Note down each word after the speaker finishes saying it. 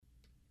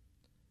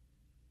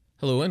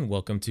Hello and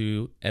welcome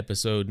to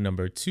episode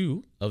number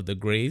 2 of the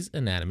Grey's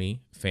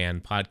Anatomy Fan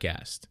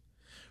Podcast.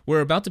 We're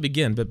about to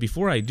begin, but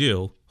before I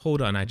do,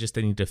 hold on, I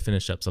need to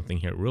finish up something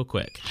here real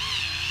quick.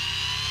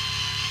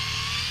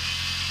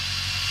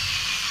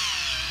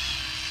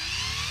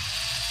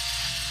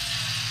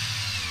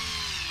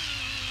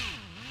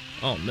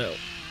 Oh no.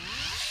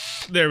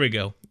 There we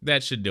go.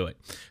 That should do it.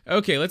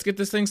 Okay, let's get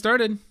this thing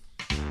started.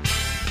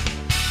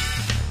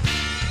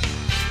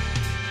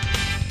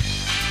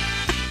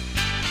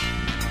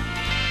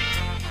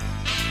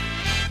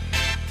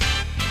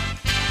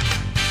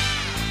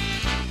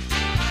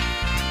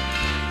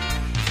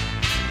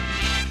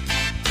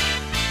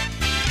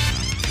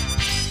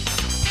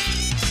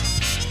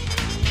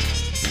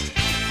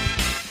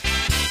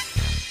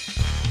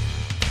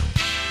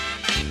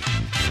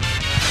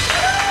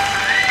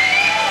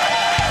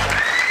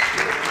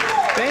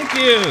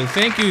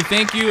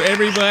 Thank you,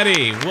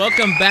 everybody.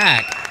 Welcome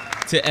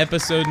back to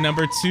episode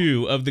number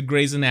 2 of the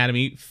Grey's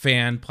Anatomy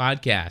Fan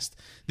Podcast.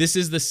 This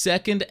is the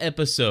second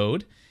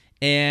episode,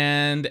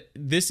 and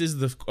this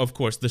is, of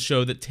course, the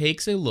show that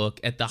takes a look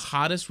at the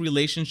hottest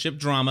relationship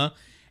drama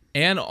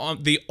and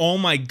the oh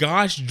my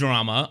gosh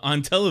drama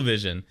on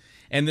television.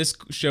 And this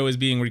show is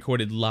being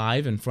recorded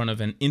live in front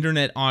of an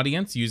internet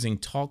audience using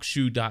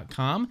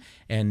TalkShoe.com.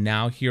 And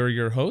now here are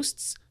your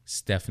hosts,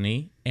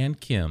 Stephanie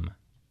and Kim.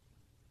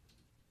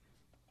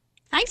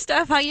 Hi,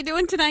 Steph. How you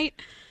doing tonight?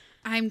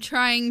 I'm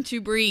trying to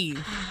breathe.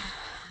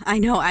 I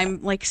know.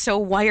 I'm like so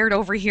wired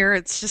over here.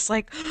 It's just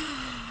like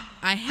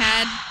I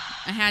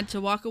had to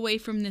walk away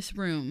from this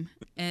room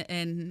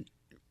and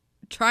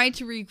try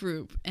to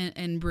regroup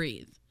and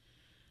breathe.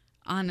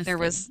 Honestly, there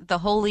was the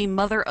holy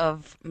mother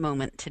of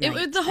moment tonight. It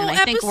was the whole and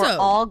I think episode. we're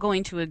all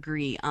going to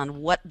agree on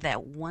what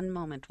that one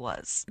moment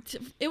was.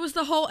 It was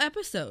the whole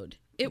episode.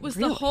 It was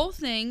the whole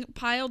thing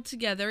piled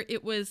together.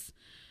 It was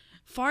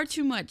far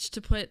too much to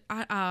put.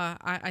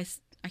 I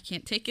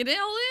can't take it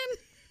all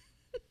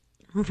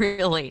in.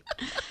 Really,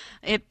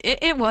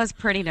 it was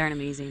pretty darn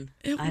amazing.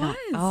 It was.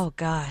 Oh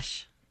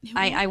gosh,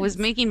 I was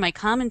making my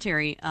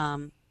commentary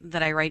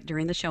that I write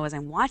during the show as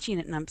I'm watching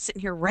it, and I'm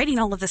sitting here writing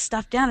all of this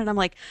stuff down, and I'm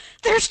like,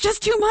 there's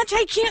just too much.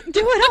 I can't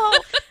do it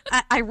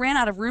all. I ran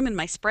out of room in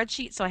my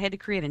spreadsheet, so I had to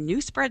create a new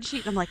spreadsheet.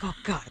 And I'm like, oh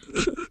god.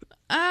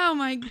 Oh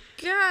my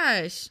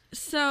gosh.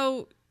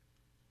 So.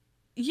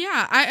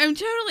 Yeah,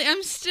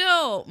 I'm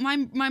still, my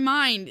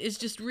mind is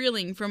just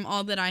reeling from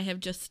all that I have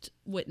just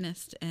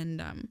witnessed.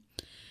 And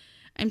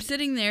I'm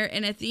sitting there,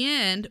 and at the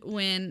end,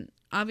 when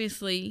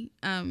obviously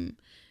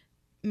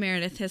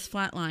Meredith has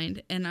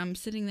flatlined, and I'm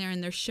sitting there,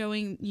 and they're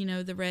showing,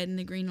 the red and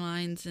the green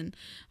lines, and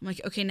I'm like,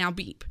 okay, now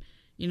beep.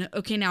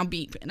 Okay, now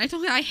beep. And I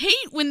told her, I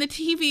hate when the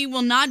TV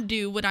will not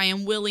do what I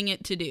am willing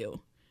it to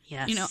do.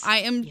 Yes.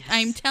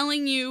 I'm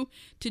telling you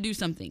to do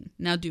something.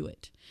 Now do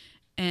it.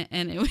 And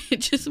it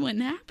just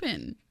wouldn't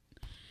happen.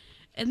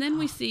 And then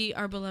we see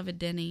our beloved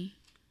Denny.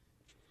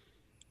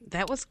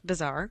 That was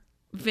bizarre.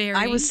 Very.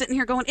 I was sitting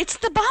here going, it's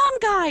the bomb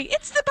guy!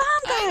 It's the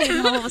bomb guy!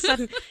 And all of a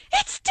sudden,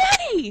 it's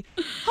Denny!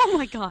 Oh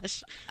my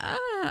gosh.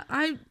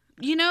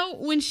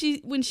 When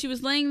she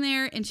was laying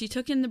there and she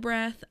took in the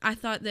breath, I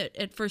thought that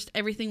at first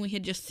everything we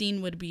had just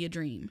seen would be a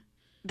dream.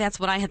 That's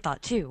what I had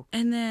thought too.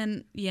 And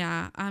then,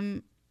 yeah,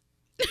 I'm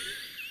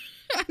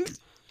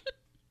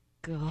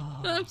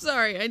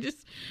sorry.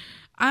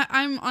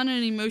 I'm on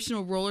an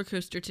emotional roller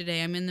coaster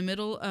today. I'm in the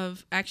middle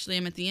of, actually,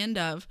 I'm at the end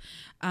of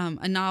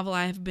a novel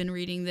I have been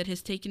reading that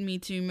has taken me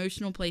to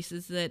emotional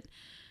places that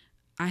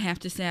I have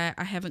to say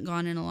I haven't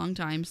gone in a long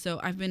time. So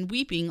I've been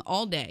weeping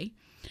all day.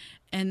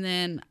 And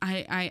then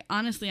I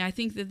honestly, I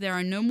think that there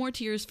are no more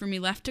tears for me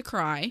left to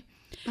cry.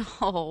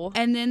 Oh.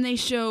 And then they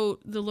show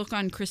the look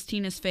on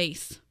Christina's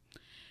face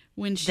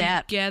when she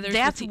gathers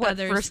that's with the what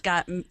others. First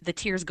got the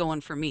tears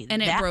going for me.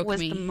 And it broke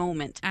me. That was the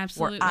moment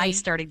Absolutely. where I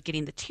started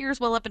getting the tears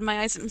well up in my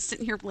eyes, and I'm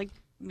sitting here like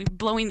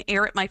blowing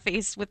air at my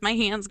face with my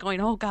hands going,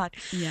 oh God.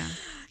 Yeah.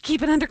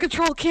 Keep it under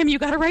control, Kim. You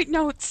got to write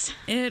notes.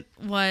 It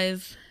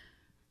was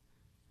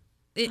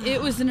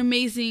an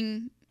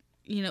amazing,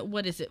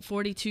 what is it,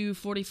 42,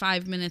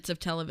 45 minutes of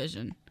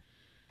television.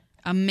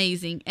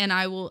 Amazing. And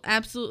I will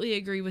absolutely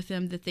agree with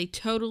them that they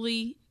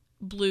totally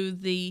blew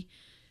the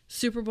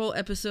Super Bowl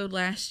episode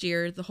last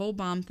year, the whole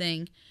bomb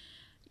thing.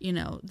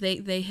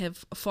 They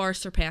have far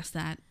surpassed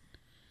that,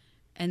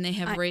 and they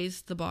have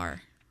raised the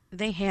bar.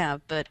 They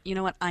have, but you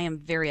know what? I am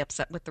very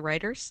upset with the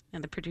writers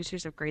and the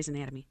producers of Grey's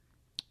Anatomy.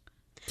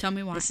 Tell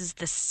me why. This is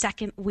the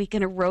second week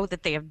in a row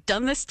that they have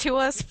done this to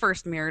us.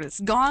 First, Meredith's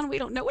gone. We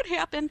don't know what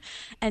happened.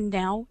 And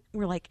now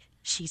we're like,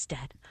 she's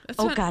dead.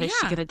 God, is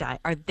she going to die?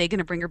 Are they going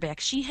to bring her back?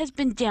 She has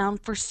been down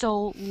for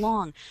so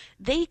long.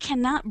 They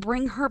cannot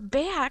bring her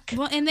back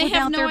and they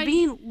have no there idea.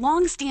 Being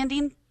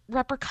long-standing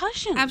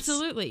repercussions.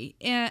 Absolutely.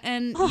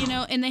 And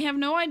and they have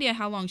no idea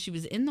how long she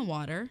was in the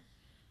water.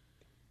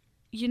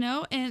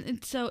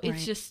 And so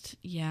it's just,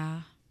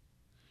 yeah.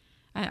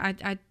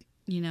 I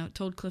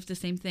told Cliff the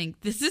same thing.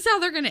 This is how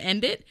they're going to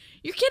end it?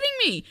 You're kidding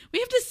me. We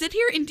have to sit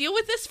here and deal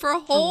with this for a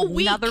whole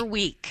week. Another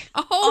week.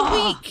 A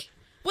whole week.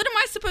 What am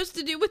I supposed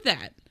to do with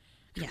that?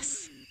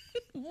 Yes.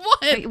 What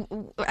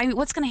What? I mean,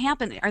 what's going to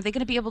happen? Are they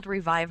going to be able to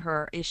revive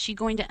her? Is she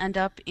going to end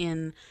up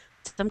in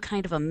some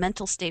kind of a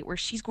mental state where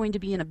she's going to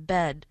be in a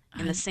bed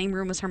in the same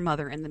room as her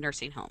mother in the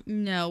nursing home?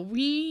 No,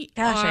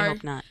 I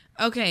hope not.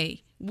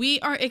 Okay, we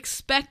are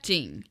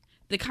expecting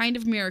the kind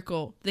of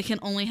miracle that can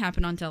only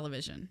happen on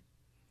television.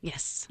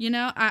 Yes. You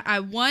know, I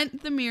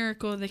want the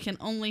miracle that can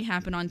only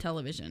happen on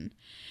television.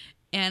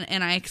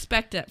 And I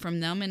expect that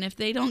from them. And if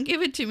they don't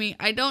give it to me,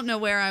 I don't know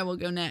where I will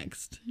go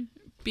next.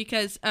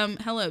 Because,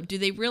 hello, do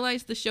they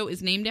realize the show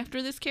is named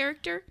after this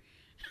character?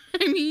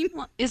 I mean...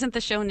 Well, isn't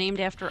the show named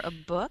after a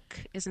book?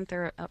 Isn't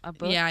there a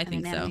book? Yeah, I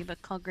think an anatomy so.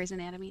 book called Grey's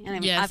Anatomy? And I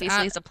mean, yes,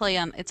 obviously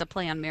it's a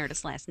play on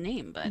Meredith's last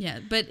name, but... Yeah,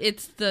 but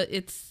it's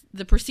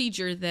the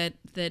procedure that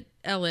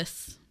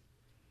Ellis...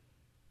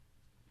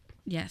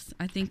 Yes,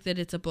 I think that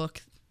it's a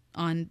book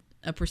on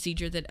a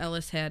procedure that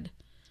Ellis had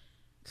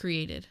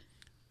created.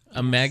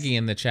 Maggie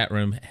in the chat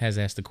room has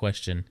asked a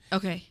question.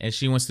 Okay. And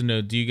she wants to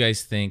know, do you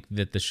guys think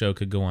that the show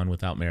could go on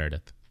without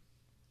Meredith?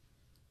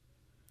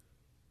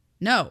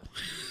 No.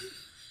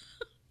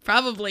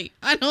 Probably.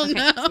 I don't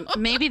know.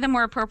 Maybe the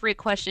more appropriate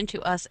question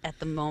to us at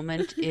the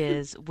moment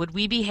is, would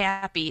we be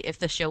happy if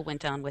the show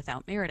went on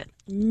without Meredith?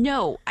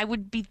 No. I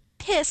would be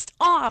pissed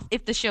off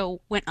if the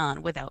show went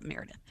on without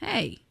Meredith.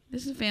 Hey,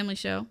 this is a family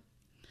show.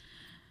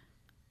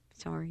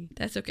 Sorry.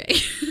 That's okay.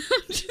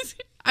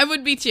 I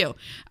would be too.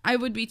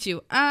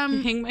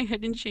 Hang my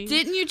head in shame.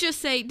 Didn't you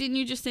just say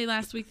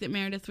last week that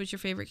Meredith was your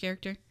favorite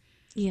character?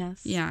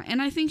 Yes. Yeah,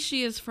 and I think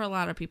she is for a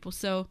lot of people.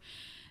 So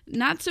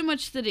not so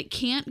much that it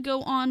can't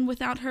go on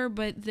without her,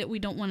 but that we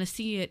don't want to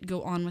see it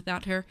go on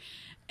without her.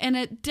 And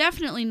it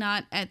definitely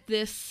not at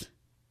this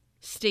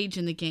stage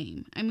in the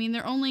game. I mean,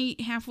 they're only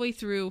halfway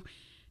through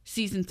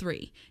season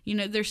 3. You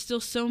know, there's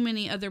still so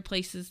many other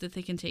places that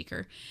they can take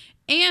her.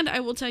 And I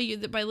will tell you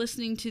that by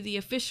listening to the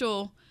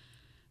official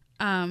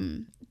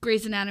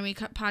Grey's Anatomy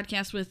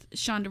podcast with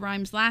Shonda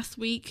Rhimes last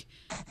week,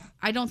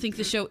 I don't think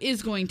the show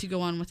is going to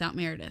go on without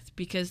Meredith,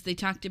 because they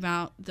talked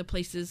about the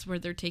places where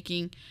they're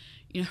taking,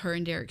 you know, her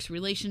and Derek's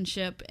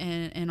relationship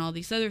and all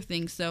these other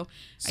things. So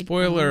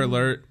spoiler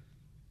alert.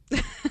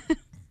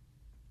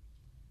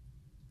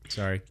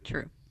 Sorry.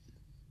 True.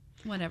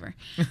 Whatever.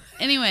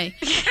 Anyway.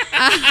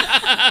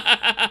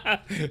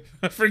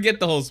 Forget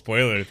the whole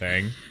spoiler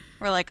thing.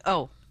 We're like,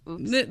 oh,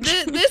 oops.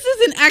 This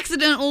is an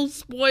accidental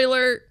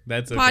spoiler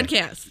That's okay.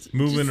 podcast.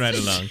 Moving right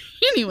along.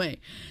 Anyway.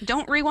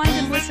 Don't rewind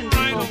and listen,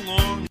 people.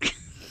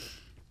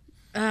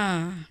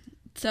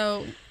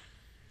 So.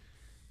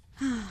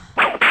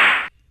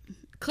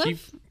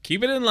 Cliff.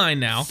 Keep it in line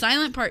now.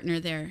 Silent partner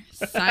there.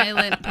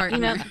 Silent partner.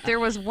 You know, there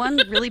was one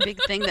really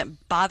big thing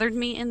that bothered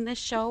me in this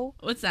show.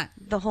 What's that?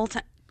 The whole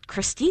time.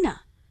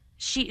 Christina.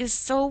 She is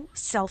so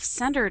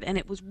self-centered, and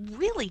it was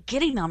really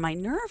getting on my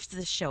nerves,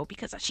 this show,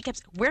 because she kept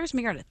saying, where's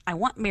Meredith? I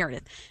want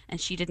Meredith. And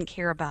she didn't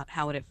care about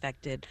how it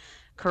affected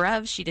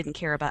Karev. She didn't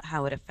care about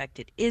how it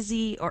affected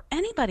Izzy or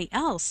anybody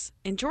else.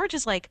 And George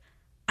is like,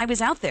 I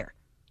was out there.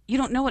 You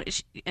don't know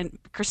what... And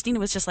Christina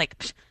was just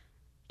like,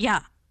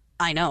 yeah,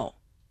 I know.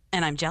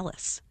 And I'm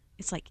jealous.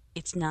 It's like,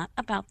 it's not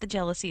about the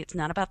jealousy. It's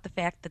not about the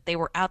fact that they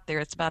were out there.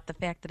 It's about the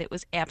fact that it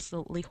was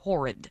absolutely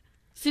horrid.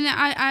 See, now,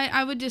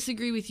 I would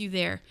disagree with you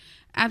there.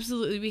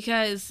 Absolutely,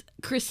 because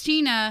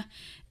Christina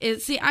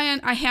is... See,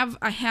 I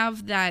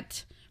have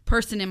that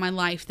person in my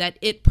life, that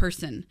it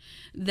person,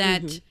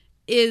 that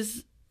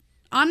is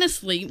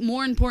honestly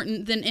more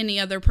important than any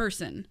other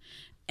person.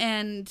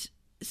 And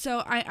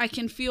so I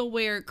can feel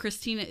where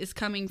Christina is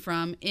coming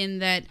from, in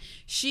that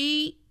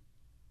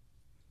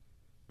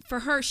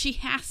for her, she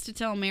has to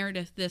tell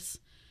Meredith this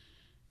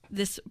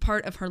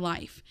part of her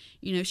life.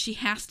 You know, she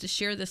has to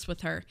share this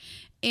with her.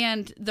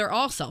 And they're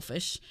all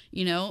selfish,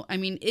 you know. I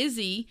mean,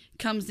 Izzy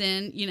comes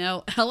in, you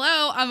know,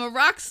 hello, I'm a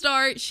rock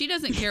star. She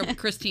doesn't care what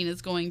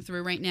Christina's going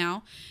through right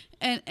now.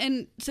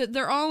 And so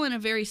they're all in a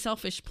very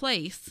selfish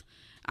place.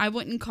 I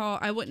wouldn't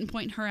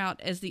point her out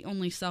as the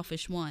only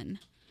selfish one.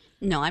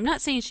 No, I'm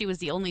not saying she was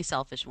the only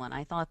selfish one.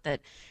 I thought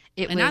that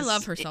I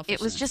love her selfishness.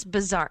 It was just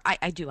bizarre.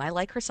 I do. I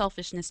like her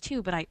selfishness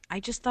too, but I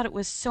just thought it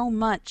was so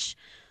much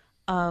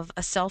of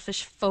a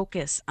selfish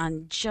focus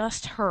on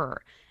just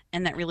her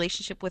and that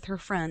relationship with her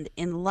friend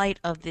in light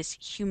of this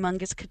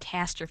humongous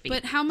catastrophe.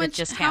 But Cliff, I'm going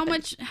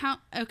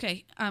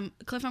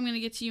to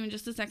get to you in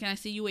just a second. I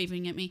see you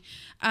waving at me.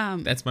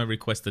 That's my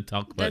request to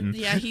talk button.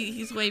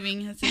 He's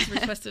waving. That's his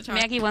request to talk.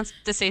 Maggie wants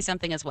to say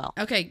something as well.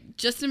 Okay,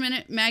 just a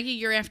minute. Maggie,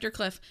 you're after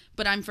Cliff,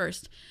 but I'm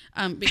first,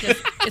 because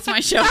it's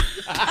my show.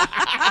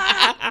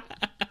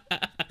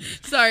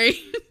 Sorry.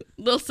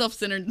 Little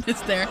self-centeredness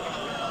there.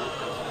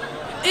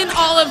 In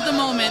all of the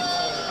moment.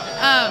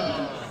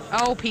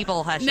 Oh,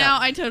 people, hush now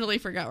up. I totally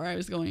forgot where I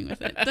was going with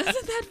it. Doesn't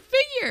that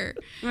figure?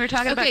 We were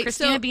talking about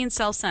Christina being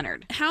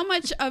self-centered. How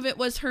much of it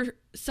was her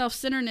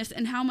self-centeredness,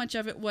 and how much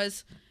of it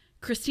was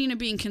Christina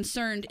being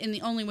concerned in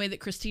the only way that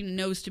Christina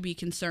knows to be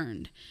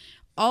concerned?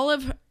 All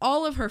of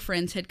her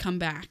friends had come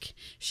back.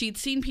 She'd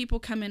seen people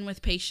come in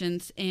with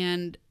patients,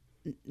 and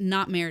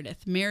not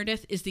Meredith.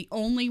 Meredith is the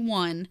only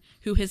one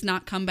who has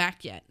not come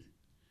back yet.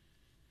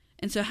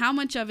 And so how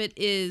much of it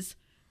is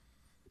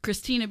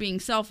Christina being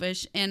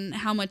selfish, and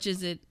how much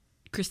is it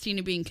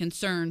Christina being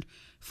concerned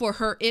for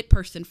her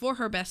for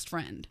her best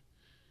friend?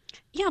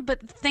 Yeah,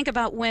 but think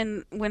about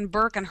when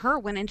Burke and her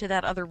went into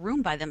that other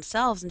room by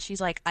themselves, and she's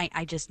like,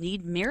 I just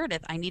need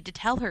Meredith. I need to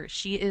tell her.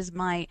 She is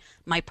my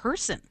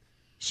person.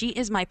 She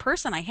is my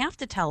person. I have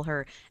to tell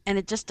her. And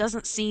it just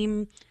doesn't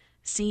seem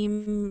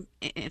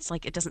it's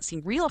like it doesn't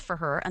seem real for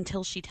her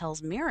until she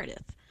tells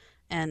Meredith.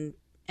 And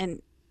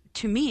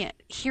to me,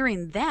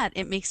 hearing that,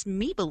 it makes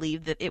me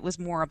believe that it was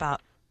more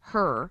about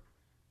her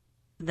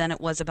than it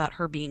was about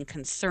her being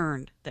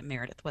concerned that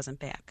Meredith wasn't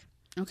back.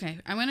 Okay,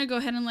 I'm going to go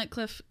ahead and let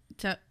Cliff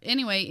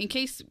anyway, in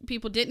case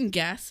people didn't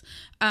guess,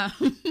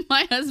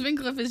 my husband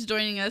Cliff is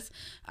joining us.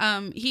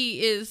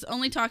 He is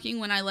only talking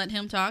when I let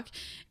him talk,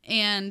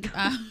 and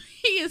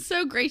he is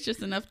so gracious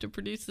enough to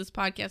produce this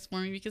podcast for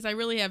me because I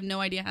really have no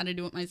idea how to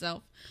do it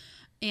myself.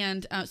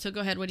 And so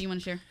go ahead. What do you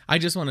want to share? I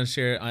just want to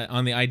share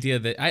on the idea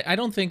that I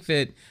don't think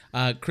that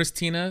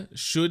Christina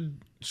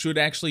should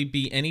actually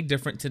be any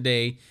different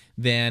today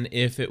than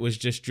if it was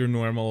just your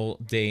normal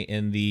day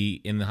in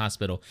the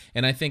hospital.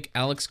 And I think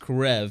Alex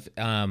Karev,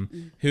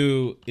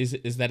 who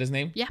is that his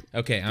name? Yeah.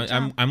 Okay,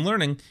 I'm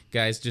learning,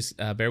 guys. Just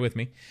bear with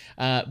me.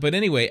 But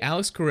anyway,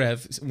 Alex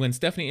Karev, when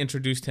Stephanie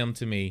introduced him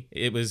to me,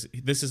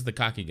 this is the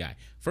cocky guy.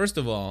 First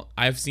of all,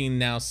 I've seen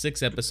now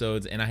 6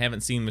 episodes, and I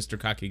haven't seen Mr.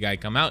 Cocky Guy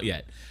come out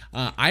yet.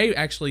 I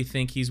actually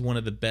think he's one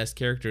of the best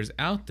characters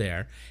out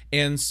there.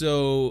 And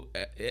so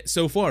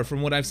far,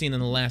 from what I've seen in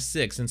the last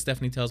 6, and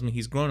Stephanie tells me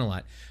he's grown a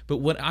lot. But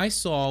what I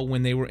saw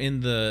when they were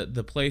in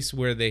the place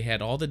where they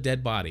had all the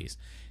dead bodies,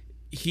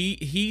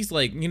 he's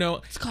like,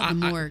 it's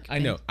called the morgue. I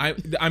know.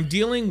 I'm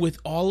dealing with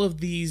all of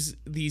these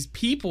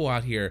people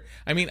out here.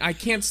 I mean, I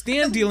can't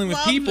stand dealing with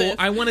people. This.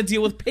 I want to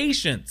deal with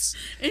patients.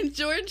 And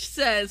George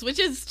says, which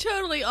is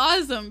totally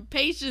awesome,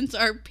 patients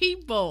are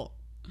people.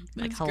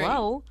 That's like,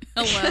 hello.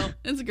 Great. Hello.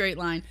 That's a great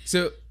line.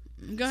 So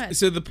go ahead.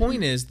 So the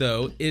point is,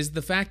 though,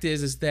 the fact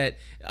is that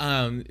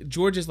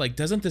George is like,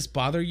 doesn't this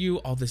bother you?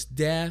 All this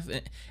death.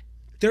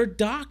 They're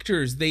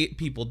doctors.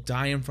 People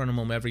die in front of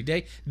them every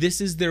day. This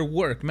is their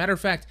work. Matter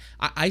of fact,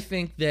 I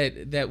think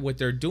that what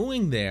they're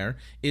doing there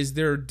is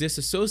they're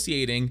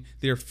disassociating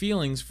their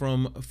feelings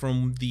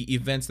from the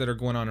events that are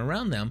going on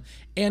around them.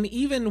 And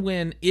even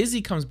when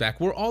Izzy comes back,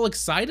 we're all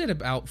excited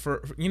about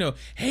for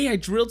hey, I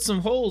drilled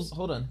some holes.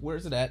 Hold on,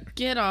 where's it at?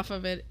 Get off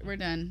of it. We're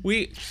done.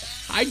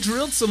 I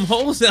drilled some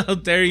holes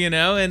out there,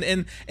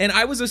 and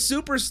I was a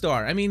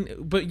superstar. I mean,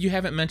 but you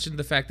haven't mentioned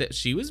the fact that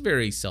she was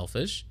very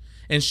selfish.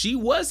 And she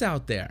was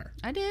out there.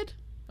 I did.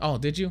 Oh,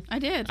 did you? I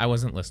did. I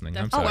wasn't listening.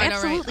 I'm sorry. Oh,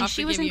 absolutely. Right.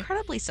 She was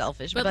incredibly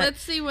selfish. But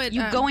let's see what...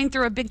 you going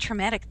through a big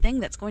traumatic thing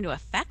that's going to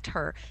affect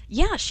her.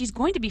 Yeah, she's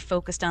going to be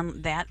focused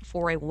on that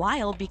for a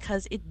while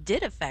because it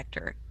did affect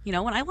her. When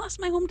I lost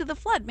my home to the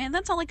flood, man,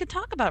 that's all I could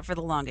talk about for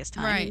the longest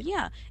time. Right. And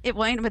yeah, it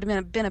might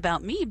have been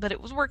about me, but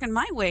it was working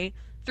my way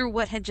through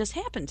what had just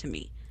happened to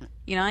me.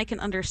 I can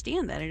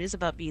understand that. It is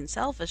about being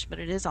selfish, but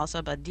it is also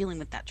about dealing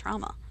with that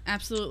trauma.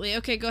 Absolutely.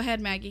 Okay, go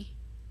ahead, Maggie.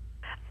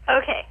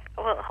 Okay,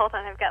 well, hold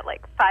on. I've got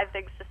like 5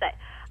 things to say.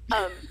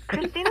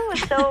 Christina was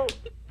so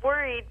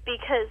worried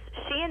because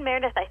she and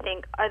Meredith, I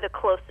think, are the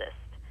closest.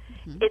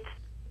 Mm-hmm.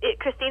 It's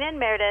Christina and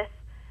Meredith,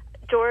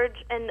 George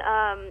and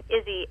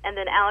Izzy, and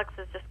then Alex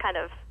is just kind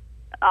of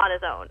on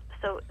his own.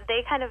 So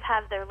they kind of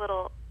have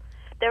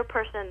their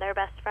person, their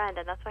best friend,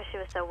 and that's why she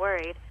was so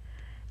worried.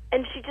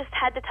 And she just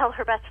had to tell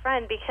her best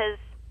friend because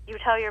you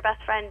tell your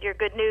best friend your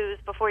good news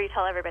before you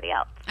tell everybody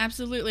else.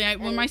 Absolutely.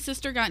 When my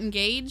sister got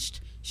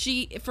engaged,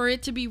 for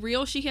it to be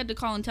real, she had to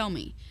call and tell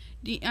me.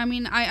 I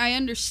mean, I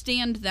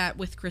understand that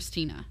with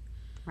Christina.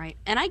 Right.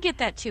 And I get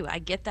that, too. I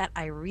get that.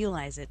 I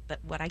realize it. But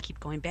what I keep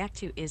going back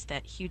to is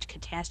that huge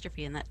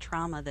catastrophe and that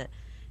trauma that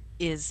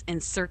is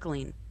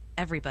encircling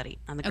everybody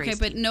on the Grace Okay,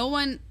 but team. no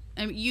one...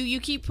 I mean, you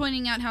keep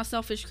pointing out how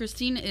selfish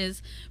Christina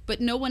is,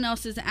 but no one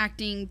else is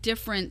acting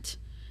different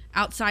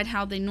outside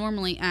how they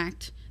normally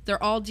act.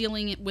 They're all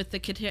dealing with the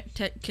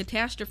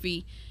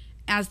catastrophe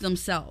as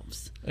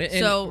themselves.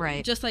 So,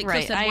 right, just like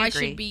Chris said, why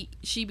should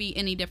she be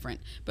any different?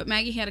 But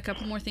Maggie had a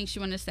couple more things she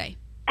wanted to say.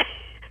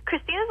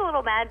 Christina's a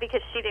little mad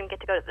because she didn't get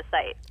to go to the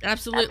site.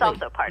 Absolutely.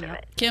 That's also part of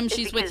it. Kim,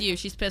 she's with you.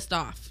 She's pissed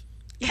off.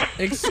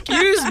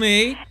 Excuse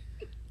me.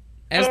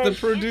 As the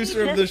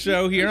producer of the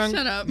show here,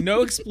 Shut up.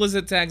 No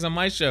explicit tags on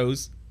my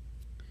shows.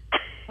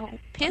 Oh,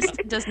 pissed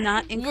does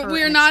not incur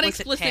We're an not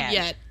explicit explicit tag.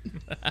 yet.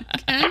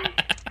 Okay?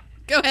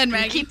 Go ahead,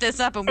 Maggie. Keep this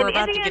up and we're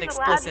about to get Izzy is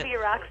allowed explicit. to be a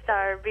rock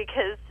star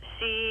because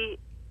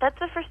that's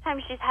the first time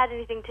she's had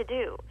anything to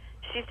do.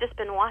 She's just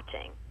been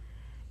watching.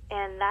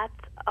 And that's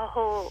a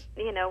whole,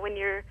 when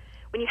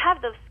you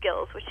have those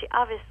skills, which she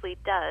obviously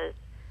does,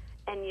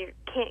 and you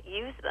can't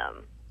use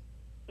them,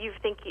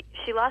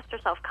 she lost her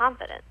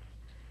self-confidence.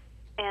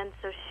 And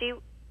so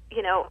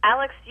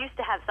Alex used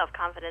to have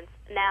self-confidence.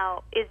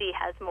 Now Izzy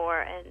has more,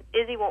 and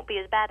Izzy won't be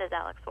as bad as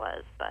Alex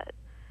was, but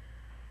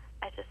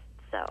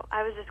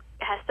I was just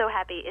so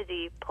happy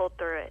Izzy pulled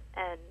through it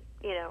and,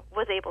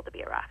 was able to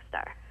be a rock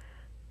star.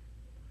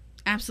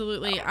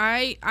 Absolutely.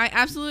 I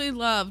absolutely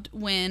loved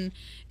when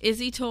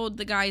Izzy told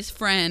the guy's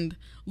friend,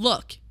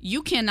 look,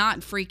 you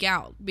cannot freak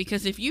out,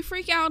 because if you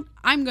freak out,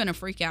 I'm going to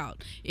freak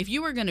out. If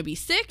you are going to be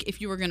sick, if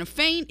you are going to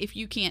faint, if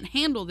you can't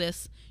handle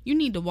this, you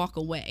need to walk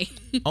away.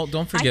 Oh,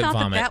 don't forget vomit.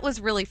 I thought that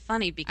was really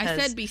funny because... I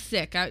said be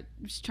sick. I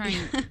was trying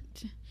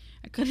to...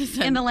 I could have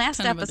said in the last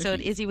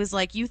episode, Izzy was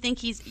like, you think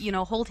he's,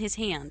 hold his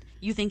hand.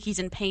 You think he's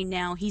in pain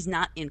now. He's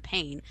not in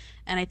pain.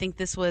 And I think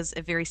this was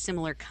a very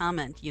similar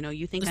comment. You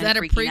think I'm freaking out. Is that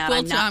a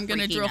prequel to I'm going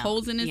to drill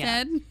holes in his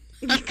head?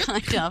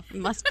 Kind of.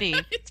 Must be.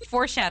 It's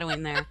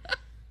foreshadowing there.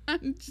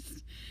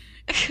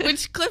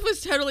 Which Cliff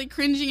was totally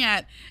cringing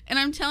at. And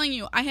I'm telling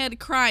you, I had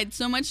cried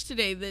so much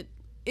today that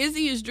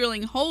Izzy is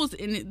drilling holes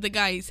in the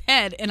guy's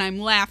head, and I'm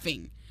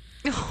laughing.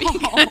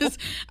 Because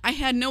I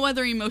had no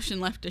other emotion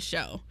left to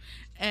show.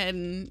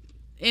 And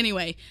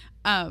anyway,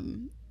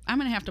 I'm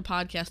going to have to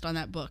podcast on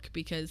that book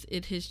because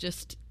it has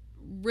just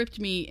ripped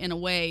me in a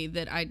way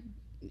that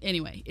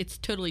anyway, it's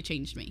totally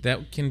changed me.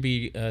 That can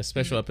be a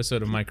special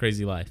episode of My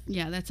Crazy Life.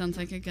 Yeah, that sounds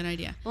like a good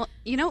idea. Well,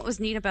 what was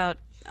neat about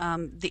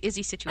the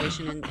Izzy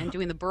situation and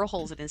doing the burr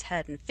holes in his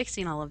head and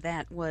fixing all of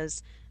that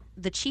was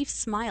the Chief's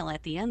smile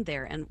at the end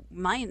there. And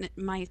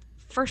my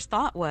first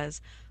thought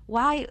was,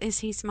 why is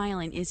he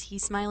smiling? Is he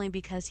smiling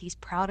because he's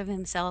proud of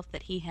himself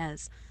that he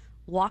has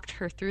walked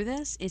her through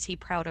this? Is he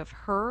proud of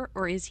her,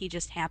 or is he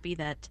just happy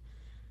that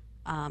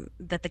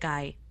that the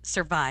guy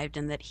survived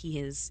and that he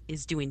is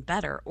doing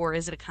better, or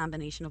is it a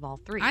combination of all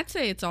three? I'd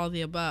say it's all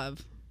the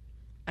above.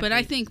 But Agreed.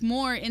 I think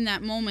more in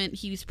that moment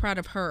he was proud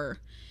of her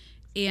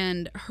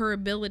and her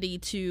ability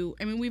to,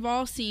 we've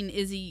all seen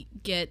Izzy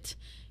get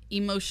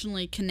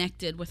emotionally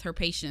connected with her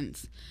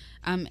patients.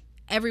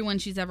 Everyone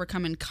she's ever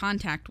come in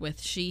contact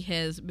with, she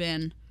has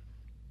been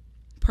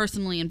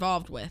personally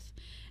involved with.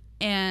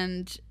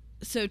 And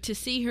so to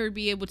see her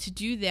be able to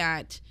do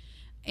that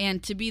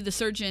and to be the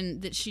surgeon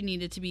that she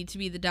needed to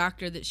be the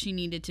doctor that she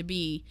needed to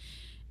be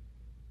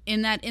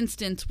in that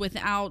instance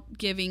without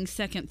giving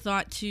second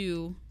thought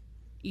to,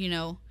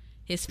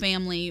 his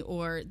family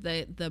or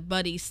the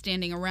buddies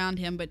standing around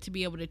him, but to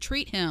be able to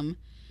treat him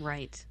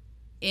right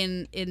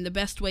in the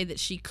best way that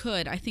she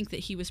could, I think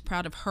that he was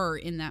proud of her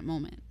in that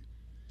moment.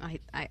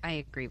 I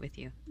agree with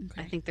you.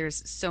 Okay. I think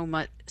there's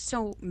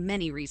so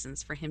many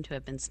reasons for him to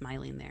have been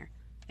smiling there.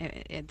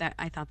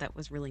 I thought that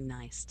was really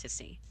nice to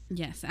see.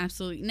 Yes,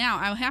 absolutely. Now,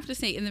 I'll have to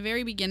say, in the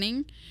very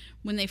beginning,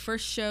 when they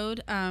first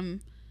showed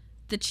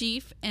the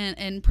Chief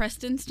and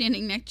Preston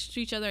standing next to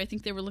each other, I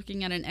think they were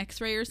looking at an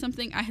x-ray or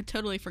something, I had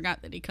totally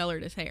forgot that he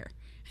colored his hair.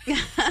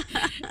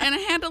 And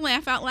I had to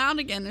laugh out loud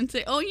again and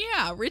say, oh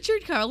yeah,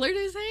 Richard colored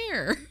his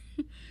hair.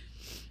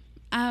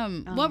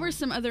 What were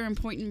some other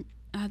important...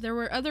 there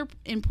were other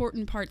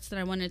important parts that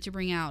I wanted to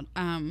bring out.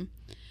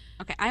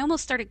 Okay, I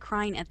almost started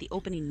crying at the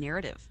opening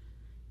narrative.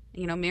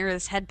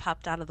 Meredith's head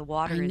popped out of the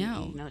water. I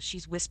know. And,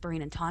 she's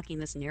whispering and talking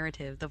this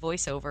narrative, the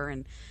voiceover,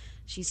 and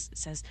she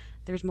says,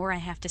 there's more I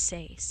have to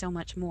say, so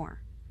much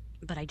more.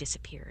 But I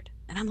disappeared.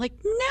 And I'm like,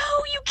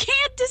 no, you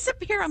can't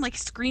disappear. I'm like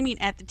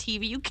screaming at the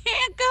TV, you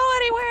can't go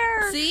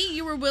anywhere. See,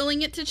 you were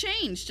willing it to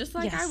change, just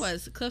like Yes. I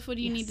was. Cliff, what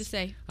do you need to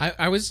say?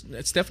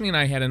 Stephanie and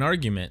I had an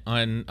argument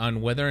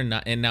on whether or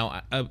not, and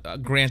now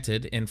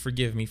granted, and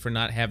forgive me for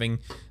not having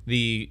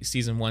the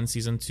season 1,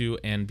 season 2,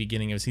 and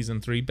beginning of season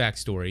 3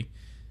 backstory,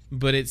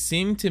 but it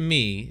seemed to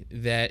me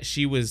that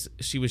she was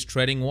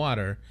treading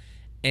water,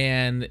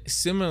 and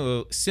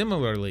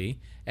similarly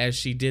as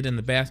she did in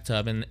the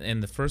bathtub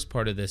in the first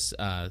part of this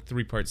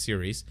 3-part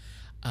series,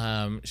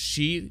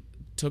 she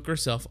took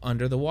herself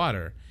under the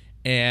water.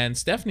 And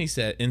Stephanie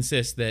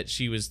insists that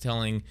she was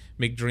telling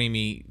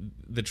McDreamy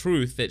the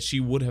truth, that she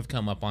would have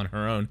come up on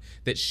her own,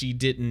 that she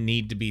didn't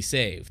need to be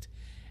saved.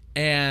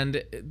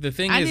 And the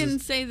thing I didn't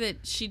say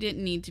that she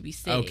didn't need to be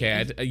saved.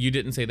 Okay, you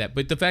didn't say that.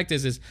 But the fact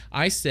is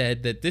I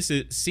said that this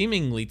is,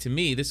 seemingly to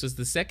me, this was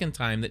the second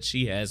time that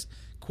she has,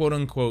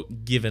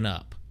 quote-unquote, given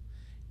up.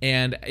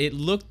 And it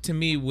looked to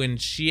me when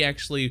she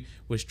actually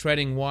was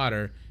treading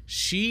water,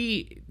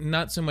 she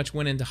not so much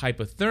went into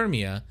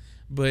hypothermia,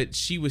 but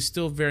she was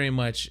still very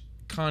much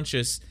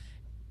conscious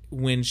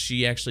when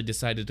she actually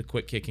decided to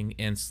quit kicking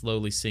and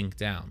slowly sink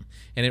down.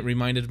 And it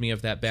reminded me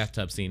of that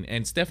bathtub scene.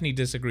 And Stephanie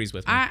disagrees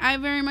with me. I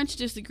very much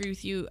disagree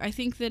with you. I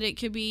think that it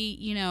could be,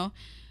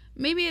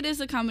 maybe it is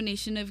a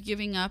combination of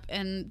giving up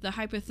and the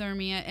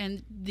hypothermia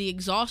and the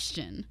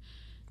exhaustion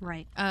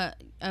Right.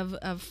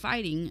 Of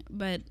fighting,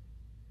 but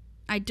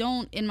I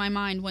don't, in my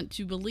mind, want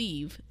to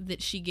believe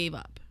that she gave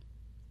up.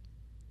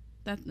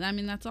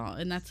 That's all.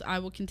 And I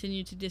will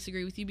continue to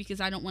disagree with you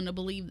because I don't want to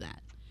believe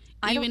that.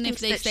 I Even don't think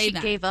if they that say she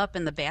that. gave up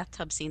in the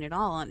bathtub scene at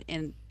all.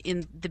 And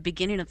in the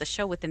beginning of the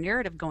show with the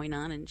narrative going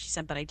on, and she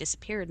said, but I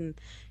disappeared. And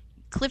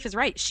Cliff is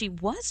right. She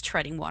was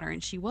treading water,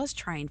 and she was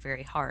trying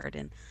very hard.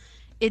 And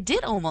it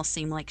did almost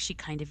seem like she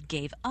kind of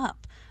gave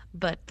up.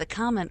 But the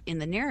comment in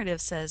the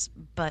narrative says,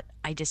 but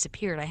I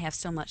disappeared. I have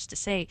so much to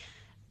say,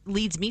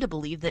 leads me to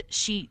believe that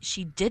she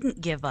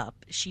didn't give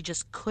up. She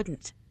just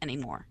couldn't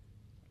anymore.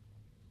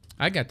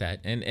 I got that,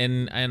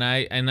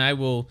 and I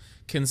will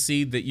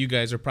concede that you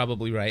guys are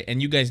probably right,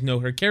 and you guys know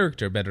her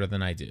character better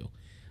than I do.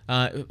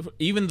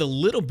 Even the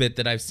little bit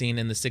that I've seen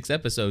in the 6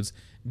 episodes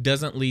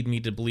doesn't lead me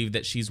to believe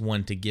that she's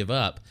one to give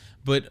up.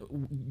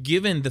 But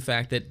given the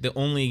fact that the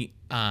only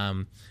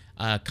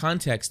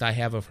context I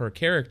have of her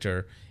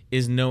character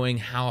is knowing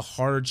how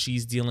hard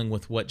she's dealing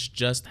with what's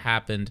just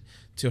happened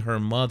to her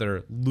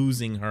mother,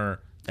 losing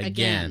her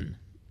again.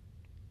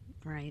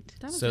 Right.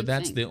 So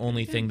that's the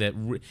only thing that,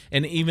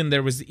 and even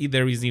there was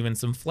even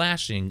some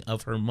flashing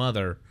of her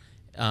mother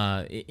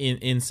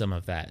in some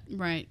of that.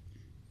 Right.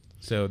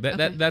 So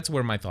that's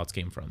where my thoughts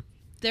came from.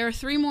 There are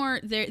 3 more.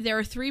 There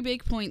are 3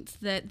 big points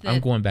that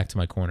I'm going back to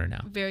my corner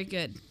now. Very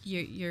good.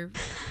 You're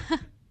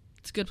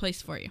it's a good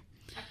place for you.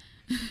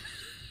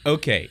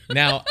 Okay,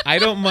 now I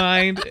don't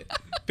mind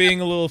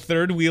being a little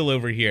third wheel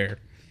over here,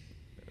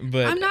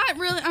 but I'm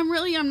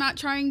not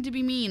trying to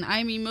be mean.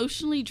 I'm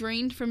emotionally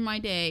drained from my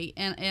day,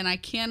 and I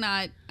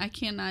cannot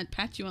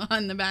pat you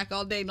on the back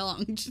all day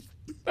long. Just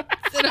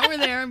sit over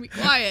there and be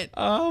quiet.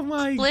 Oh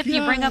my god! Cliff,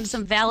 you bring up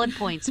some valid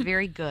points.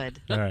 Very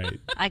good. All right,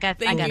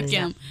 Thank you,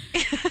 Kim.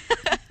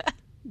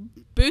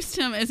 Boost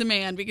him as a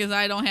man because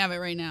I don't have it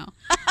right now.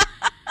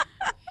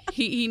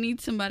 He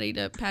needs somebody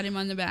to pat him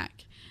on the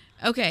back.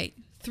 Okay,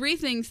 3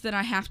 things that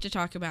I have to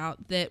talk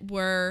about that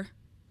were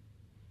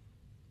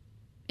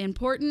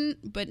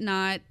important, but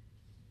not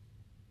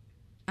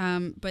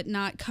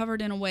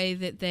covered in a way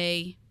that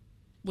they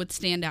would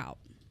stand out.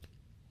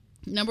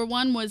 Number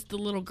 1 was the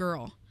little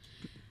girl.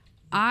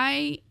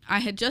 I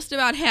had just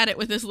about had it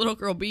with this little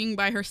girl being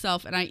by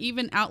herself, and I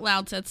even out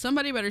loud said,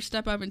 somebody better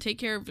step up and take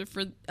care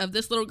of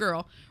this little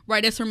girl,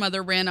 right as her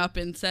mother ran up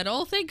and said,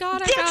 oh, thank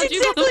God I found you.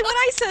 That's exactly what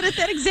I said at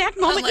that exact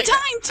moment in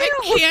time, too.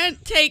 I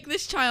can't take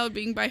this child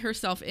being by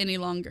herself any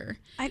longer.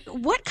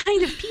 What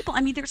kind of people?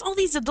 I mean, there's all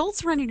these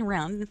adults running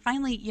around, and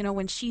finally,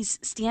 when she's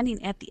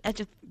standing at the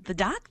edge of the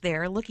dock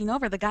there looking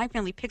over, the guy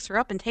finally picks her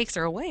up and takes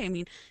her away. I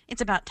mean,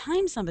 it's about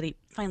time somebody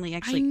finally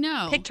actually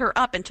picked her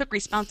up and took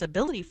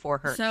responsibility for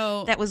her.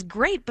 So that was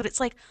great, but it's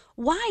like,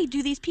 why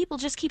do these people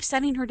just keep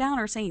setting her down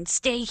or saying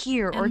stay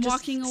here or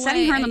just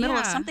setting her in the middle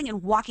of something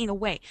and walking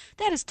away?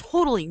 That is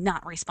totally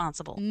not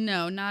responsible.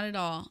 No, not at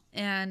all.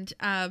 And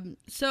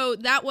so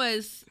that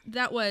was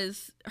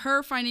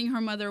her finding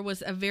her mother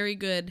was a very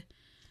good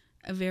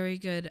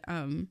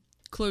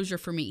closure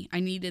for me. I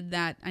needed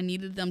that. I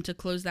needed them to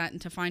close that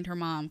and to find her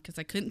mom because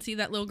I couldn't see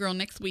that little girl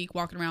next week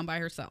walking around by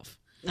herself.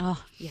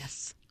 Oh,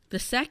 yes. The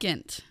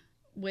second,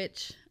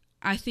 which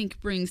I think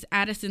brings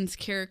Addison's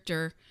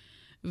character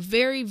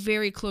very,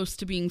 very close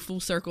to being full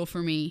circle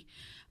for me,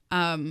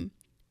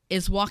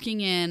 is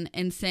walking in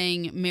and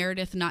saying,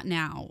 Meredith, not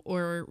now,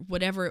 or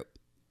whatever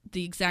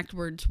the exact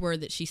words were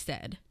that she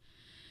said.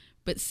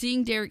 But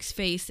seeing Derek's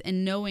face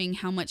and knowing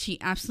how much he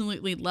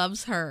absolutely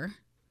loves her.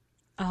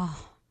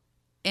 Oh.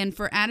 And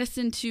for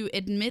Addison to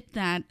admit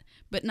that,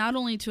 but not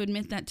only to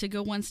admit that, to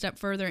go one step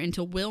further and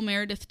to will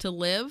Meredith to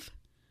live,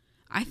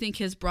 I think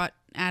has brought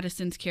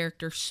Addison's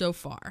character so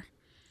far.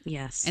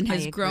 Yes, and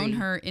has grown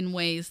her in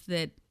ways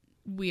that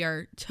we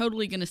are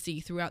totally going to see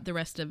throughout the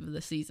rest of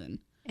the season.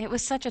 It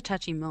was such a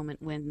touching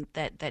moment when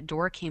that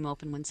door came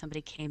open when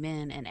somebody came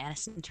in and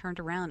Addison turned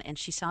around and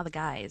she saw the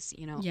guys,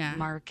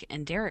 Mark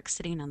and Derek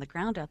sitting on the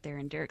ground out there,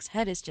 and Derek's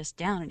head is just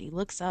down and he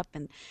looks up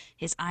and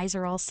his eyes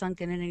are all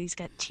sunken in and he's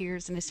got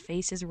tears and his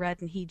face is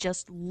red and he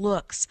just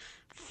looks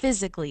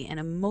physically and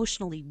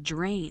emotionally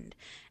drained.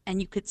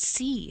 And you could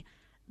see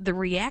the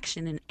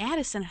reaction in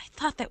Addison. I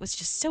thought that was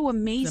just so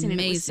amazing. And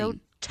it was so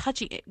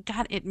touching.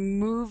 It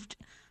moved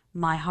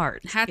my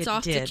heart. Hats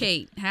off to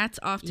Kate. Hats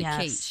off to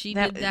Kate. She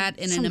did that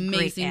in an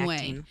amazing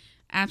way.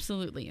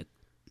 Absolutely.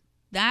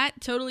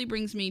 That totally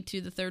brings me to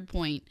the third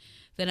point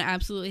that I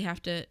absolutely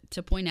have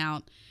to point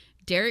out.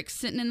 Derek's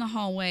sitting in the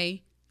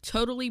hallway,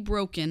 totally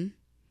broken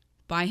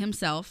by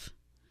himself,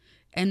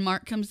 and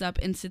Mark comes up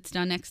and sits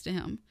down next to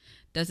him.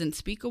 Doesn't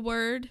speak a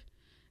word,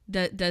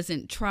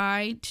 doesn't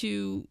try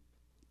to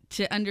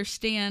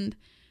understand,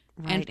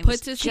 and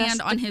puts his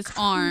hand on his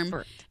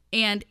arm.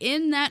 And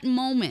in that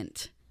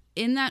moment,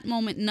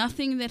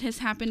 nothing that has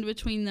happened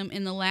between them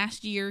in the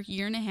last year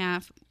and a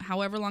half,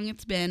 however long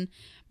it's been,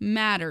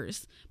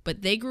 matters.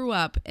 But they grew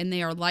up and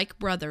they are like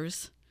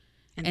brothers.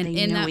 And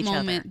in that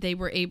moment, they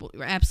were able,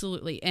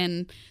 absolutely.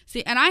 And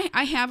see, and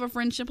I have a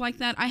friendship like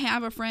that. I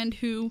have a friend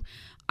who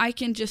I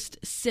can just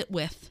sit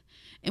with,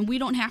 and we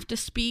don't have to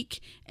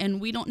speak, and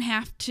we don't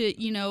have to,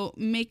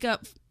 make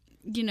up,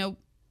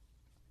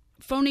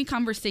 phony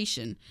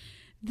conversation.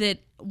 That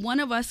one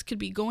of us could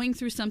be going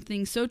through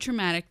something so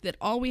traumatic that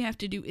all we have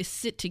to do is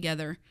sit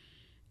together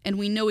and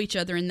we know each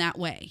other in that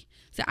way.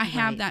 So I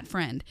have that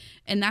friend.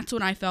 And that's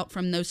what I felt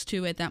from those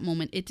two at that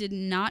moment. It did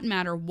not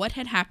matter what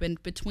had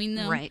happened between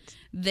them. Right.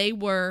 They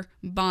were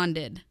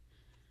bonded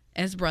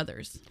as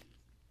brothers.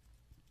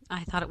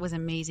 I thought it was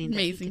amazing that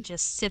he could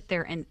just sit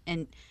there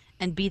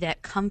and be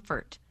that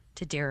comfort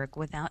to Derek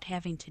without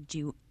having to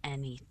do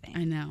anything.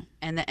 I know.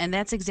 And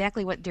that's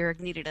exactly what Derek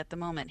needed at the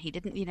moment. He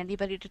didn't need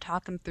anybody to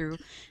talk him through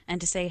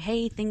and to say,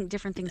 hey,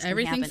 different things can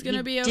happen. Everything's going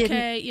to be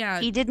okay. Yeah.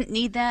 He didn't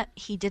need that.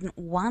 He didn't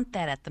want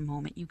that at the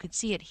moment. You could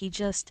see it.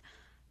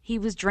 He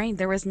was drained.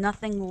 There was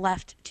nothing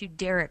left to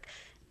Derek,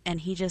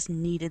 and he just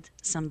needed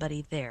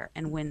somebody there.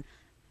 And when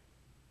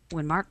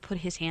Mark put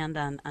his hand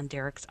on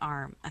Derek's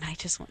arm, and I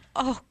just went,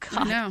 oh,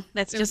 God,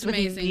 that's just what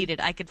he needed.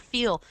 I could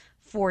feel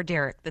for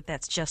Derek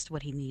that's just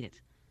what he needed.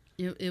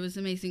 It was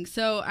amazing.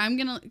 So I'm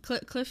going to,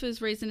 Cliff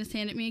is raising his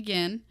hand at me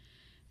again.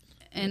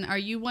 And are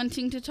you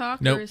wanting to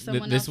talk? Nope. Or is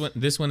someone else?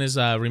 This one is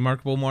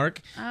Remarkable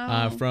Mark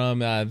from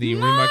the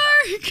Mark!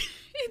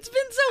 It's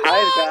been so long.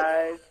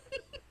 Hi, guys.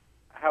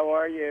 How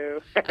are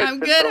you? I'm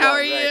good. How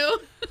are you?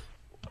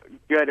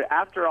 Good.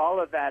 After all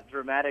of that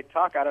dramatic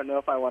talk, I don't know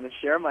if I want to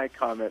share my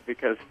comment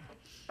because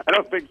I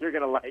don't think you're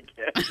going to like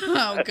it.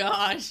 Oh,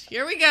 gosh.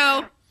 Here we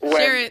go.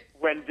 Share it.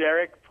 When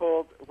Derek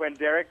pulled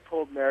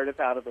Meredith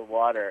out of the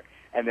water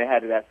and they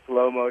had that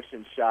slow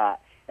motion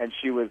shot and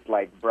she was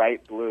like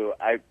bright blue,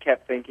 I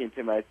kept thinking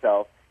to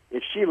myself,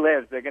 if she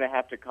lives, they're going to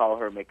have to call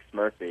her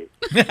McSmurphy.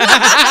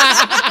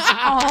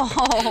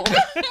 Oh.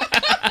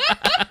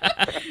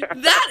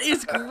 That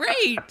is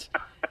great.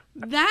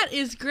 That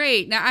is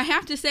great. Now, I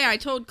have to say, I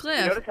told Cliff.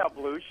 You notice how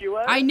blue she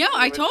was? I know.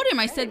 I told him.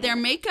 I said their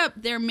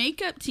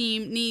makeup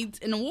team needs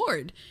an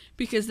award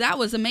because that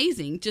was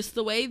amazing. Just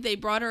the way they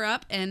brought her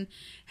up and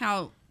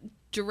how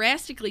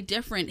drastically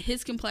different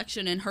his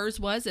complexion and hers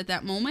was at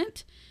that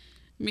moment.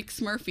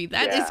 McSmurphy.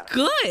 That is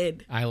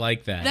good. I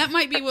like that. That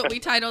might be what we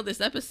title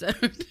this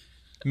episode.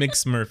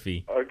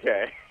 McSmurphy.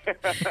 Okay.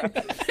 But,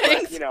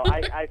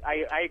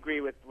 I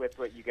agree with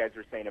what you guys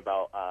were saying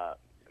about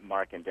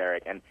Mark and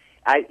Derek. And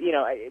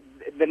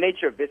the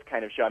nature of this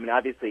kind of show, I mean,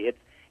 obviously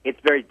it's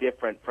very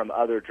different from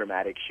other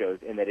dramatic shows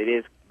in that it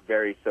is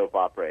very soap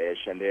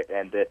opera-ish, and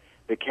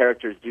the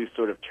characters do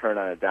sort of turn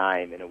on a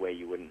dime in a way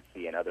you wouldn't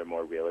see in other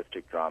more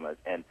realistic dramas.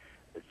 And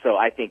so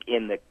I think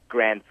in the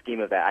grand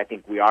scheme of that, I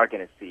think we are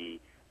going to see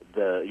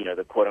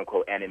the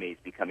quote-unquote enemies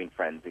becoming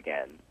friends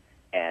again,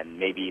 and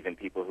maybe even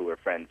people who were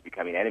friends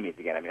becoming enemies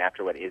again. I mean,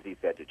 after what Izzy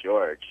said to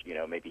George,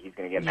 maybe he's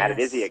going to get mad at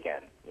Izzy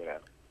again,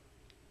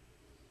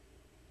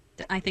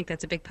 I think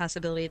that's a big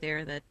possibility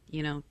there that,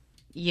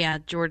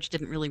 George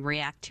didn't really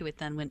react to it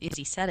then when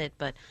Izzy said it,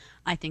 but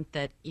I think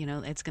that,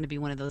 it's going to be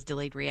one of those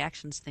delayed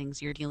reactions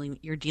things. You're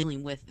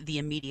dealing with the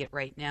immediate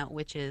right now,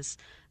 which is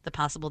the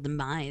possible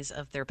demise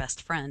of their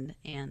best friend,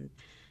 and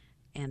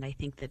I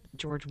think that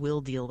George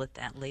will deal with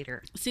that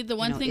later. See, the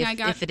one thing I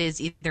got... If it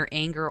is either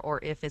anger or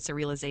if it's a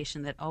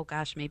realization that, oh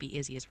gosh, maybe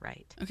Izzy is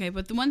right. Okay,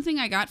 but the one thing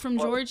I got from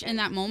George in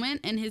that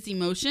moment and his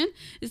emotion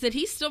is that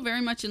he's still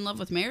very much in love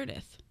with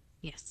Meredith.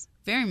 Yes.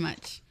 Very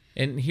much.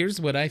 And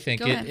here's what I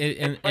think. Go ahead.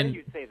 It's funny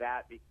you say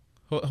that.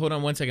 Hold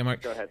on one second,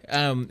 Mark. Go ahead.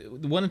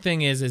 One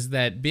thing is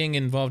that being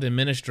involved in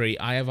ministry,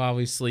 I have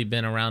obviously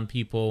been around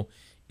people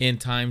in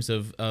times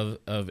of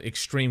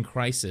extreme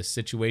crisis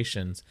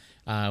situations.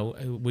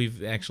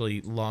 We've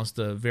actually lost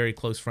a very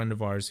close friend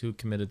of ours who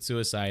committed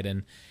suicide,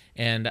 and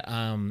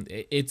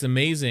it's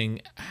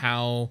amazing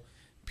how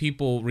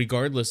people,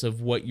 regardless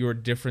of what your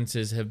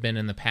differences have been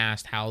in the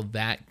past, how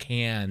that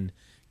can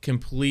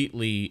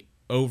completely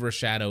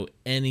overshadow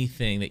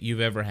anything that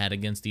you've ever had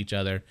against each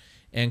other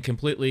and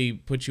completely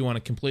put you on a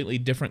completely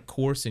different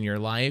course in your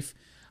life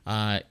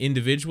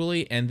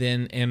individually, and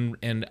then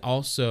and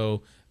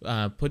also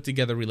put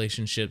together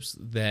relationships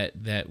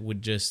that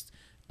would just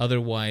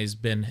otherwise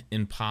been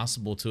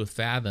impossible to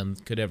fathom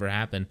could ever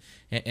happen.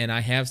 And I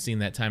have seen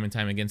that time and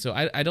time again. So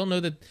I don't know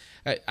that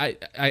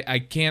I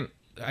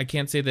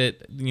can't say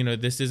that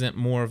this isn't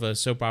more of a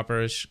soap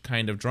opera-ish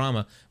kind of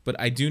drama, but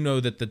I do know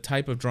that the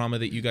type of drama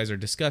that you guys are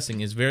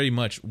discussing is very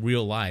much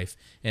real life,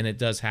 and it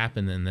does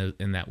happen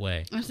in that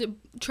way.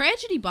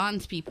 Tragedy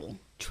bonds people.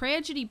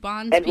 Tragedy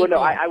bonds and, people. Well,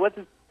 no, I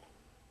wasn't.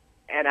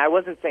 And I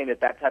wasn't saying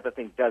that type of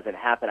thing doesn't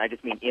happen. I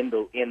just mean in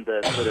the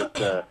sort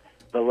of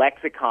the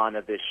lexicon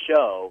of this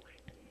show,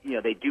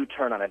 they do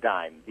turn on a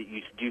dime.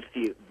 You do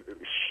see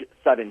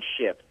sudden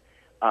shifts,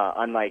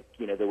 unlike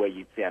the way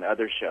you'd see on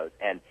other shows.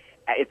 And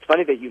it's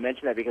funny that you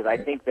mentioned that because I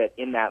think that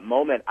in that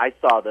moment I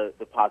saw the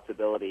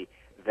possibility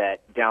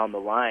that down the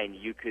line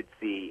you could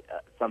see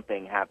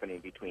something happening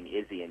between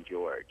Izzy and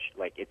George.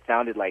 Like it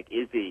sounded like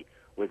Izzy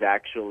was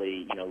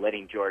actually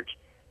letting George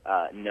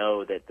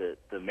know that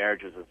the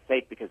marriage was a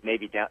mistake because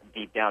maybe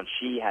deep down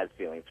she has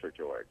feelings for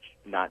George,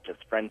 not just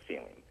friend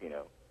feelings.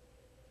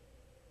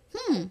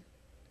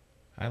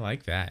 I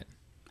like that.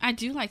 I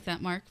do like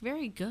that, Mark.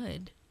 Very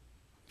good.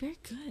 Very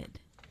good.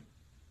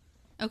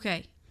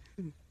 Okay.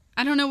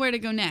 I don't know where to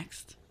go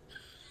next.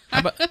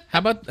 How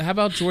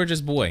about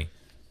George's boy?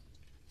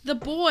 The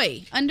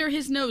boy under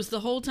his nose the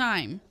whole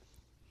time.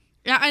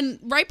 Yeah, and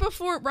right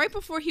before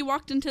he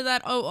walked into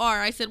that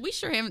OR, I said, "We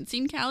sure haven't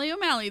seen Callie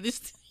O'Malley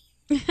this."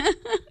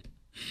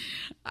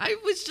 I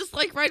was just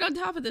like right on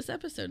top of this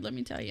episode, let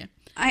me tell you.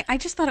 I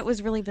just thought it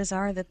was really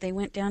bizarre that they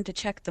went down to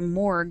check the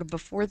morgue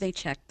before they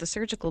checked the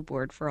surgical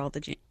board for all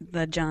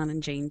the John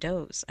and Jane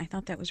Does. I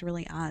thought that was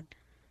really odd.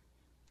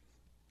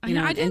 You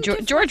know, I and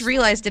didn't George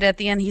realized it at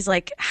the end. He's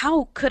like,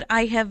 how could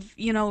I have,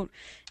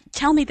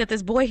 tell me that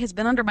this boy has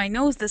been under my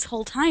nose this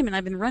whole time and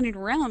I've been running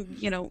around,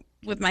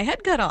 with my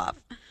head cut off.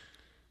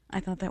 I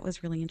thought that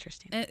was really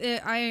interesting.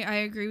 I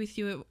agree with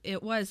you.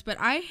 It was, but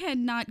I had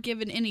not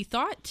given any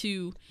thought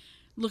to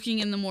looking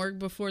in the morgue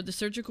before the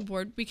surgical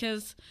board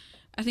because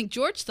I think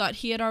George thought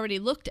he had already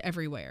looked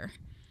everywhere.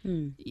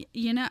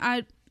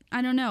 I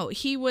don't know.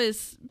 He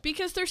was,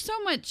 because there's so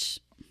much,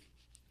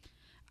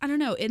 I don't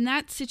know, in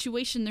that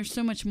situation, there's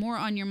so much more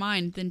on your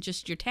mind than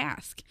just your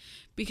task.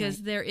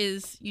 Because there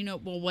is,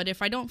 well, what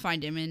if I don't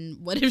find him?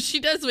 And what if she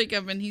does wake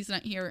up and he's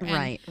not here?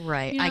 And,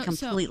 right. I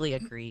completely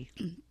agree.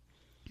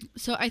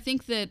 So I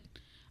think that,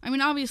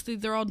 obviously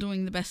they're all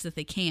doing the best that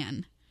they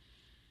can.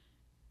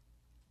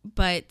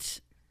 But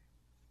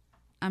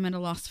I'm at a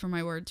loss for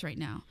my words right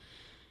now.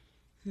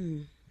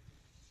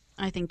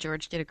 I think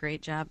George did a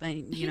great job.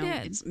 He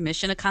did. It's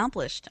mission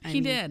accomplished.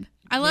 He did.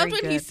 I loved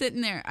when he's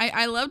sitting there.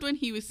 I loved when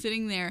he was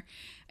sitting there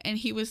and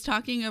he was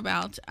talking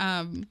about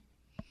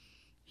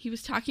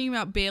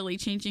Bailey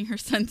changing her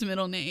son's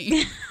middle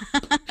name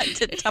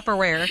to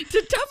Tupperware. To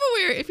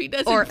Tupperware if he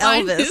doesn't or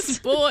find Elvis. his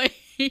boy.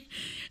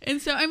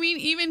 And so,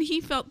 even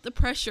he felt the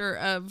pressure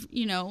of,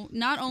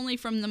 not only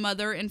from the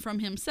mother and from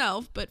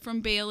himself, but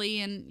from Bailey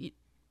and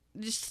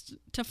just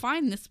to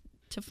find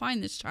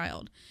this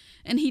child.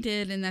 And he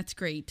did, and that's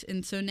great.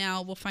 And so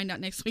now we'll find out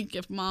next week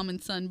if mom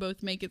and son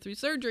both make it through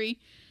surgery.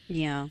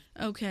 Yeah.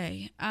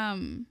 Okay.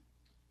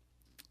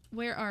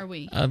 Where are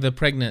we? The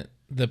pregnant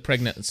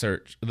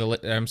search.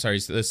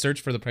 The search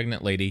for the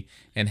pregnant lady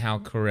and how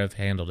Karev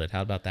handled it.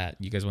 How about that?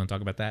 You guys want to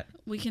talk about that?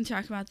 We can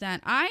talk about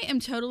that. I am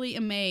totally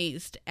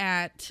amazed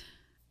at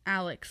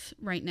Alex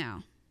right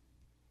now.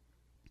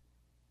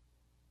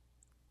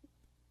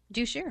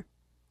 Do share.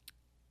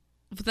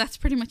 But that's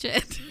pretty much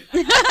it.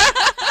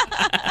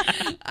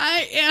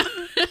 I am,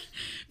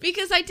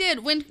 because I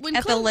did when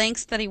at the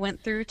lengths that he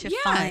went through to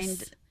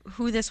find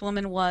who this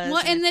woman was.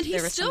 Well, and that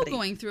he's still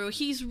going through.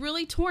 He's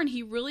really torn.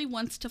 He really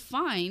wants to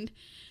find,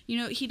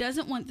 he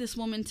doesn't want this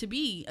woman to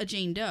be a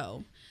Jane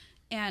Doe,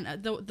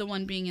 and the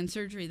one being in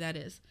surgery, that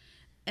is,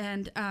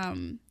 and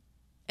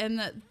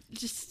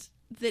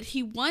that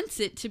he wants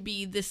it to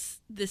be this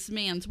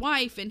man's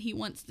wife, and he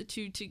wants the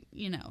two to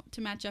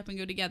to match up and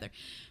go together.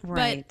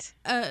 Right.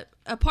 But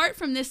apart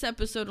from this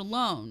episode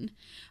alone,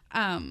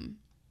 when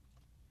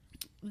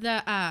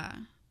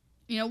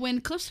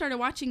Cliff started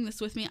watching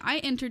this with me, I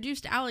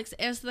introduced Alex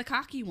as the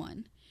cocky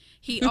one.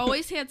 He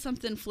always had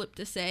something flip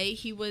to say.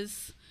 He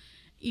was,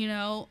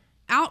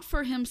 out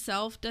for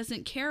himself,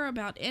 doesn't care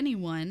about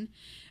anyone,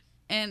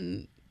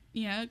 and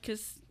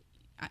because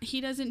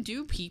he doesn't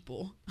do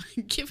people.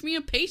 Give me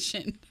a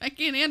patient. I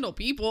can't handle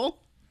people.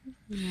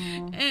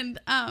 No. And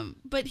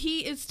but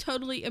he has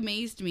totally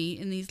amazed me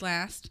in these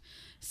last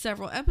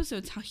several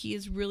episodes how he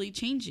is really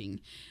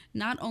changing,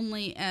 not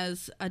only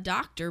as a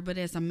doctor but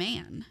as a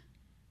man.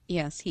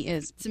 Yes, he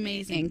is. It's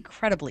amazing,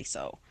 incredibly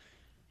so.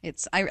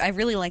 I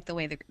really like the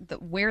way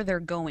where they're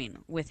going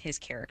with his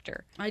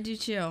character. I do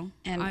too,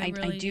 and I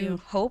really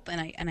do hope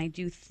and I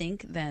do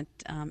think that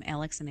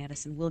Alex and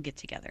Addison will get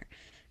together.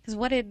 Because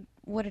what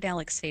did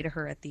Alex say to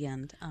her at the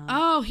end?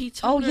 He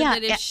told her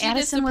that if she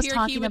Addison was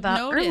talking he would about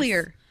notice.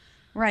 Earlier.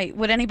 Right.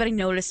 Would anybody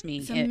notice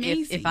me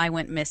if I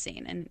went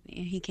missing? And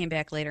he came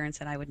back later and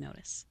said I would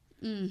notice.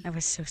 That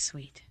was so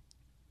sweet.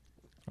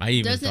 I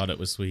even thought it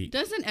was sweet.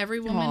 Doesn't every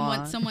woman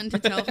want someone to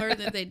tell her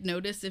that they'd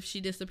notice if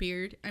she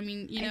disappeared? I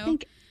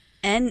think,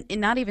 and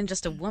not even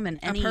just a woman,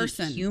 any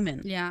person, human,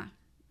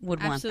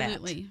 would want that.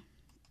 Absolutely.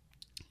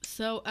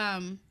 So,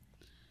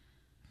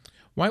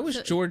 why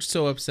was George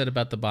so upset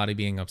about the body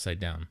being upside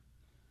down?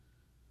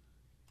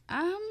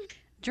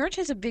 George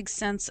has a big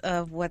sense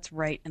of what's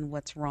right and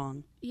what's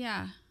wrong.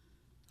 Yeah.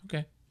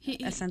 Okay.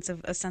 A sense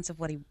of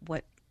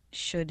what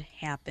should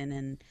happen,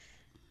 and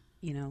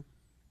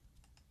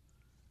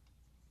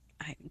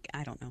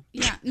I don't know.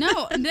 Yeah.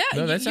 No,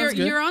 that sounds good.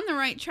 You're on the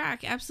right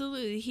track.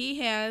 Absolutely. He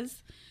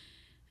has.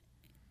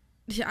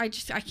 I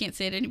can't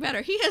say it any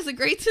better. He has a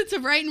great sense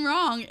of right and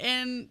wrong,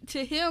 and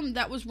to him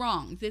that was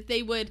wrong. That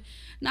they would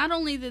not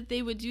only that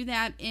they would do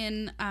that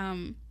in,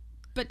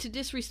 but to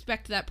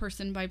disrespect that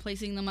person by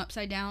placing them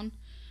upside down,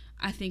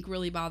 I think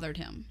really bothered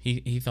him.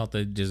 He felt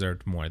they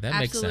deserved more. That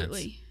makes sense.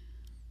 Absolutely.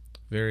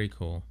 Very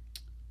cool.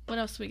 What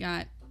else we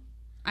got?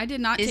 I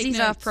did not take notes. Izzy's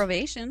off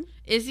probation.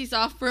 Izzy's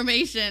off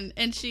probation,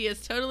 and she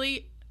is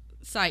totally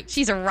psyched.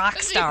 She's a rock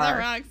star. She's a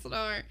rock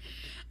star.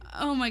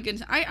 Oh my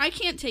goodness. I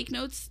can't take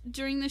notes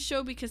during this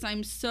show because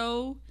I'm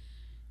so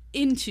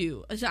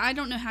into. So I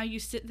don't know how you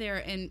sit there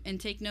and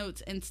take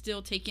notes and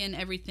still take in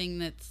everything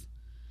that's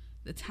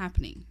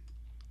happening.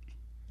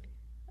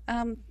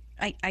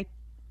 I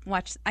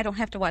don't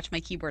have to watch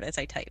my keyboard as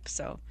I type,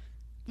 so.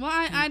 Well,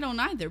 I don't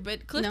either,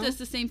 but Cliff does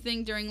the same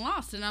thing during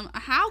Lost, and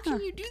how can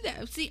you do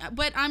that? See,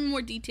 but I'm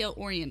more detail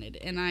oriented,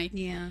 and I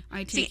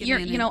take it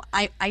in.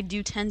 I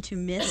do tend to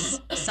miss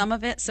some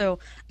of it, so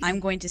I'm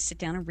going to sit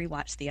down and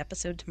rewatch the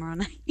episode tomorrow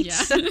night. Yeah.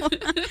 So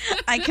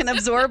I can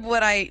absorb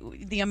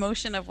the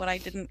emotion of what I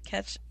didn't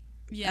catch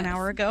an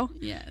hour ago.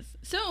 Yes.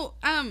 So,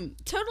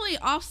 totally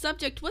off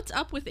subject. What's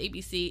up with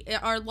ABC?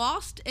 Are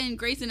Lost and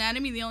Grey's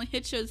Anatomy the only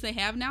hit shows they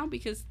have now?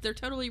 Because they're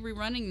totally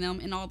rerunning them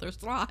in all their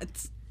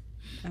slots.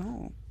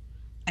 Oh,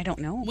 I don't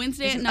know.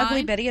 Wednesday Isn't at 9.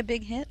 Ugly Betty a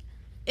big hit?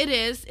 It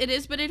is,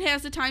 but it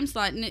has a time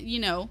slot, and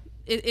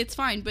it's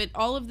fine. But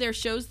all of their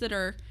shows that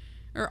are,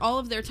 or all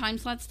of their time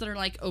slots that are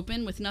like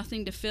open with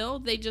nothing to fill,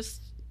 they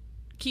just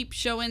keep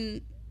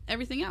showing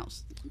everything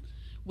else.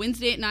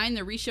 Wednesday at 9,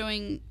 they're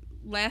reshowing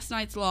last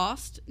night's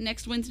Lost.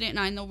 Next Wednesday at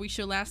 9, they'll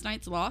reshow last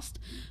night's Lost.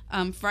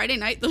 Friday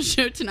night, they'll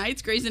show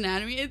tonight's Grey's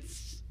Anatomy.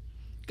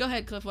 Go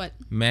ahead, Cliff, what?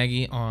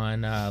 Maggie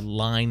on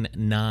line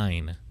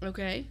 9.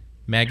 Okay.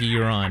 Maggie,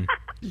 you're on.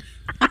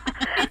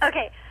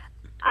 Okay.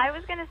 I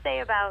was going to say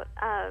about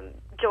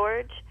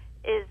George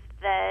is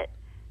that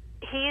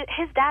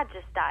his dad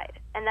just died,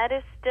 and that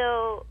is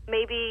still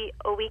maybe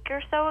a week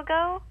or so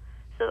ago.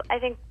 So I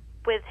think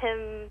with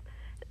him,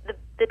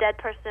 the dead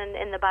person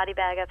in the body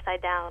bag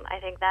upside down, I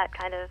think that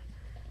kind of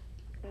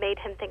made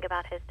him think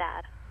about his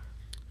dad.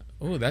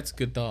 Oh, that's a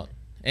good thought.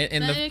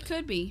 And it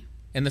could be.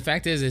 And the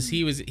fact is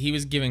he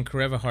was giving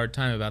Karev a hard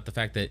time about the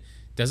fact that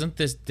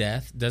doesn't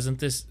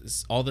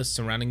all this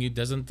surrounding you,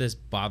 doesn't this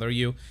bother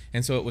you?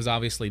 And so it was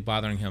obviously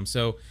bothering him.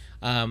 So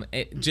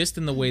just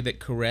in the way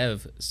that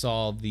Karev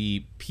saw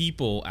the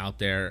people out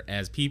there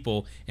as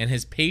people, and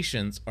his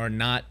patients are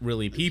not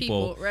really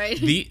people, right?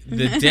 The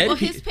dead well,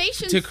 his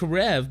patients to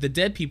Karev, the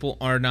dead people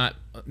are not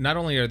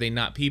only are they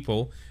not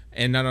people,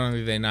 and not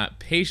only are they not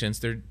patients,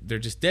 they're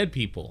just dead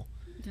people.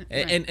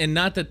 Right. And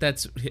not that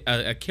that's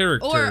a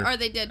character or are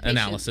they dead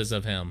analysis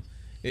of him.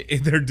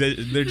 They're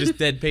just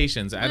dead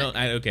patients.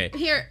 Okay.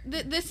 Here,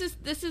 this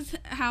is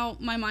how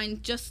my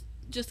mind just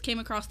came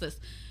across this.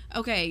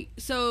 Okay,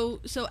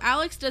 so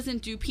Alex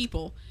doesn't do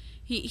people.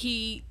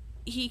 He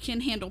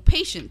can handle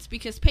patients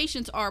because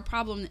patients are a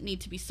problem that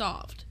need to be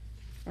solved.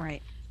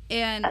 Right.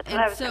 And that's what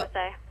I was going to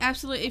say.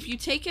 Absolutely, if you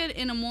take it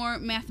in a more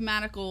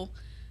mathematical,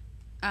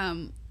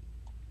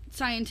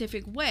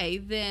 scientific way,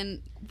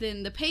 then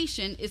the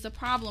patient is a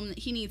problem that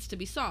he needs to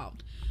be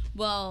solved.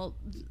 Well,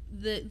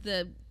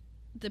 the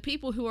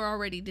people who are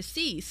already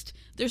deceased,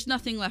 there's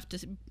nothing left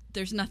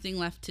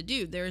to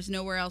do. There is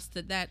nowhere else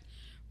that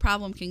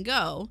problem can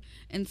go,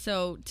 and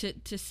so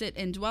to sit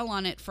and dwell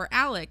on it for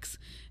Alex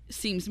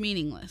seems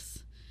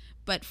meaningless.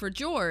 But for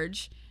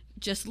George,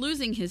 just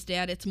losing his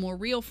dad, it's more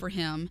real for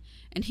him,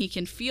 and he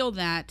can feel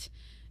that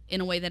in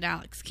a way that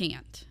Alex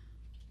can't.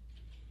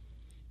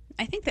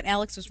 I think that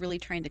Alex was really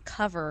trying to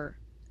cover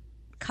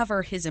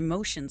his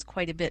emotions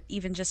quite a bit,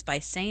 even just by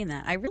saying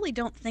that. I really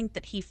don't think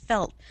that he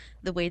felt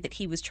the way that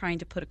he was trying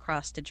to put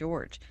across to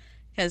George,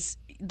 because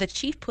the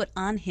chief put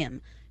on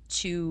him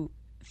to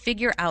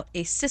figure out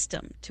a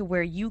system to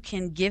where you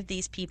can give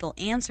these people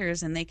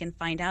answers and they can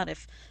find out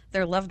if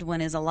their loved one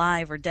is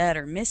alive or dead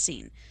or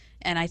missing.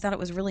 And I thought it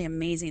was really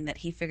amazing that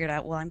he figured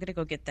out, well, I'm going to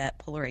go get that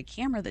Polaroid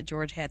camera that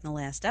George had in the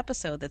last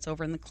episode that's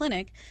over in the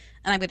clinic,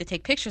 and I'm going to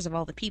take pictures of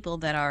all the people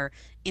that are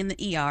in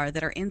the ER,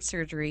 that are in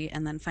surgery,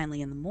 and then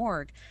finally in the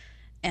morgue.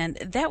 And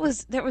that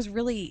was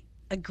really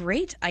a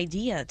great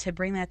idea to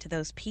bring that to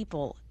those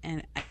people.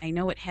 And I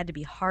know it had to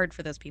be hard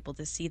for those people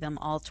to see them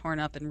all torn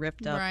up and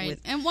ripped up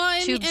with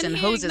tubes and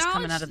hoses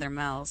coming out of their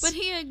mouths. But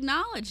he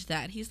acknowledged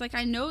that. He's like,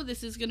 I know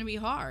this is going to be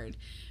hard.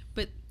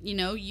 But,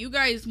 you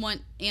guys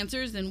want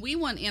answers and we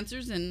want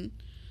answers, and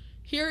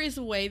here is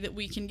a way that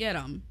we can get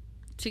them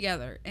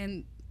together.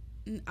 And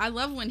I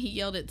love when he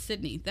yelled at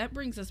Sydney. That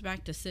brings us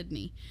back to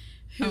Sydney,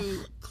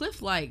 who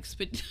Cliff likes,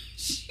 but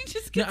she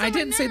just gets on I my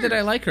didn't say that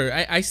I like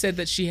her. I said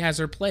that she has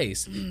her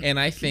place. And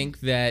I think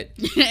that...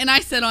 and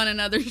I said on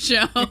another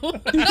show.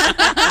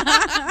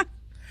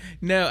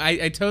 No,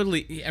 I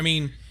totally... I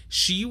mean...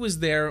 She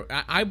was there.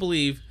 I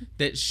believe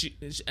that she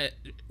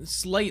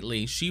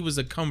was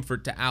a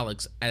comfort to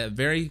Alex at a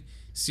very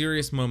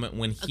serious moment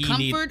when he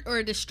needed... A comfort or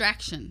a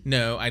distraction?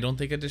 No, I don't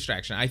think a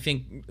distraction. I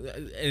think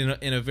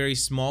in a very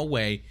small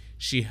way,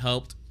 she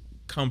helped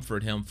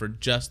comfort him for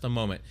just a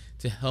moment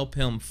to help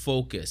him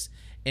focus.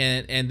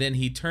 And then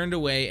he turned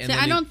away. And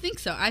I don't think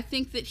so. I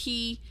think that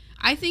she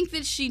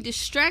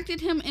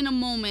distracted him in a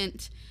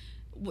moment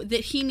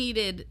that he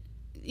needed...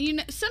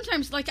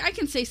 sometimes, like, I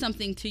can say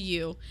something to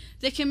you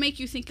that can make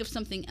you think of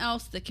something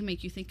else, that can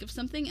make you think of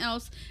something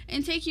else,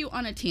 and take you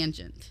on a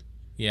tangent.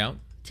 Yeah.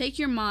 Take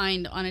your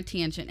mind on a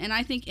tangent. And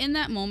I think in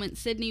that moment,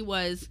 Sydney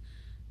was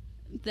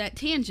that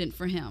tangent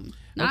for him.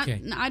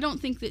 I don't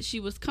think that she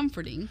was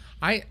comforting.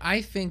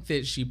 I think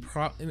that she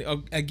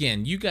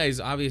again, you guys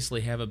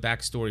obviously have a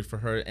backstory for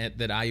her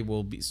that I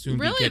will soon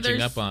be catching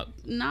up on.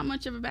 Not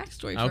much of a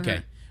backstory for her.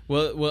 Okay.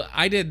 Well,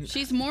 I didn't...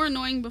 She's more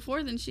annoying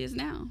before than she is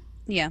now.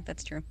 Yeah,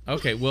 that's true.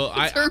 Okay, well,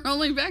 it's her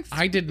only backstory.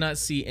 I did not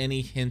see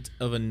any hint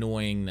of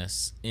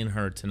annoyingness in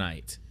her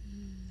tonight.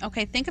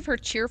 Okay, think of her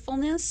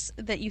cheerfulness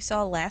that you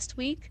saw last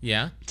week.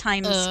 Yeah.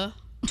 Times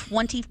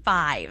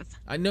 25.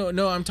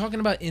 No, I'm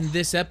talking about in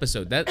this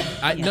episode.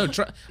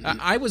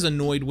 I was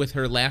annoyed with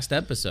her last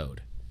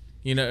episode.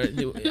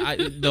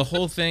 The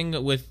whole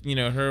thing with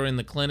her in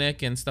the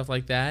clinic and stuff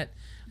like that.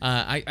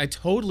 I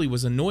totally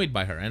was annoyed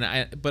by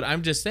her, but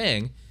I'm just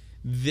saying,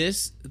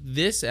 this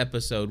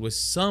episode was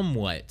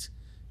somewhat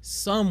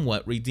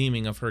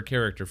redeeming of her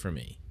character for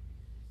me,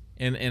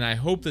 and I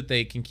hope that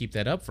they can keep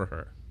that up for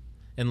her,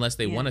 unless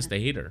they want us to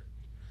hate her.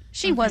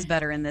 She was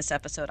better in this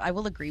episode. I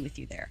will agree with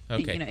you there.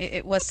 Okay. You know,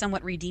 it was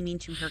somewhat redeeming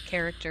to her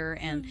character,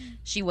 and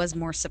she was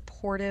more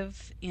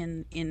supportive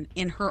in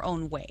her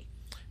own way.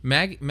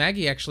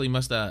 Maggie actually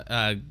must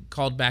have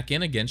called back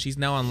in again. She's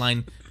now on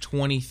line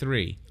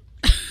 23.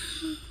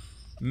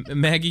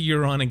 Maggie,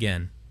 you're on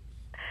again.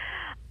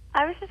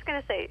 I was just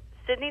going to say,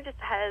 Sydney just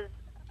has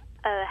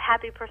a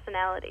happy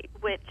personality,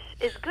 which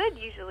is good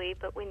usually,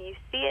 but when you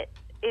see it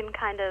in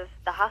kind of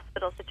the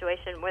hospital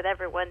situation with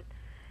everyone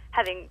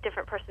having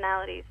different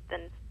personalities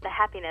than the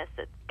happiness,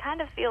 it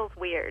kind of feels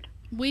weird.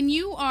 When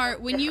you're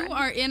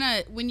in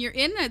a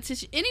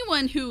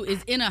anyone who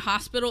is in a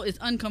hospital is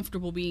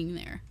uncomfortable being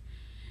there.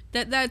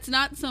 That's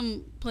not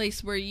some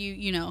place where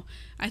you know,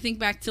 I think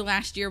back to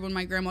last year when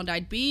my grandma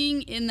died.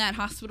 Being in that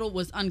hospital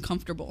was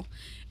uncomfortable,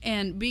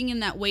 and being in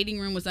that waiting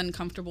room was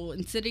uncomfortable,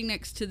 and sitting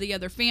next to the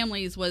other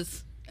families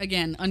was,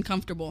 again,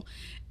 uncomfortable.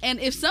 And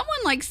if someone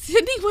like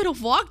Sydney would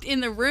have walked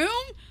in the room,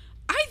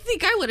 I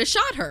think I would have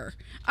shot her.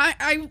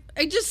 I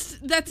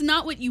just, that's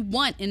not what you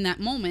want in that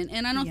moment,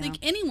 and I don't think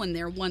anyone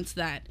there wants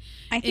that.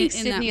 I think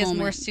Sydney is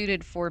more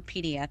suited for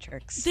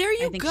pediatrics. There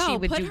you I think go. She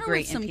would Put do her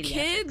great with some in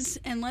kids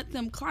and let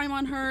them climb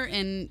on her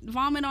and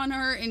vomit on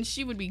her, and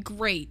she would be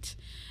great.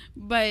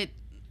 But,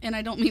 and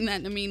I don't mean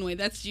that in a mean way.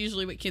 That's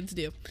usually what kids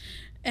do.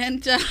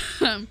 And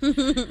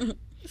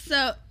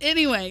so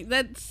anyway,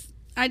 there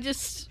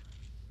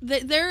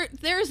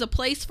is a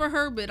place for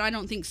her, but I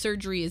don't think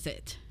surgery is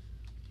it.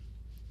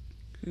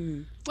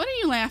 What are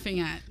you laughing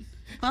at?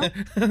 Well,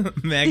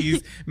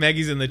 Maggie's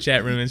in the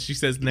chat room, and she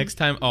says next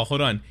time. Oh, hold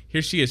on.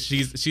 Here she is.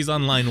 She's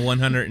on line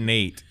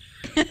 108.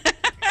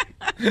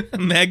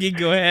 Maggie,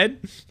 go ahead.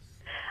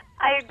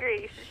 I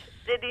agree.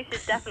 Sydney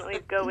should definitely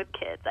go with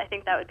kids. I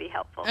think that would be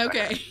helpful.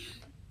 Okay.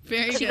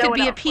 Very she good. could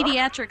be a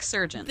pediatric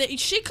surgeon.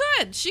 She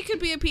could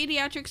be a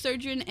pediatric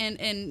surgeon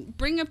and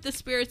bring up the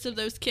spirits of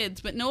those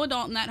kids, but no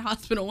adult in that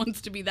hospital wants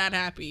to be that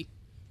happy.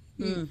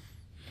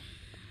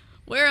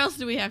 Where else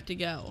do we have to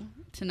go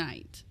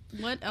tonight?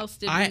 What else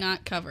did we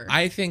not cover?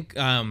 I think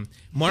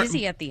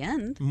Izzy at the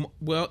end.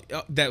 Well,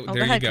 there go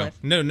you ahead, go. Cliff.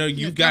 No,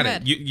 you got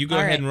it. You go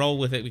ahead and roll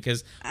with it,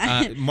 because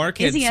Mark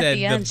had Izzy said at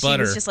the end, the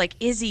butter. she was just like,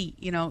 Izzy,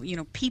 you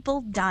know,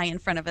 people die in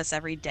front of us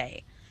every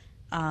day.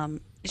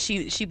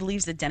 She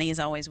believes that Denny is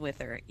always with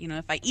her. You know,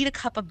 if I eat a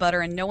cup of butter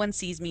and no one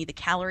sees me, the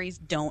calories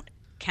don't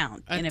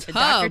count. And if a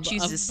doctor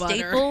chooses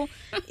staple,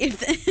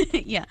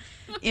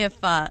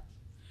 if a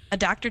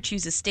doctor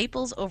chooses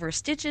staples over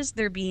stitches,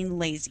 they're being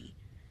lazy.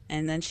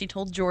 And then she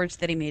told George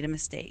that he made a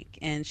mistake.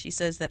 And she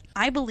says that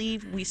I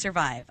believe we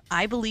survive.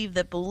 I believe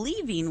that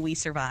believing we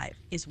survive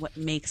is what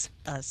makes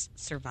us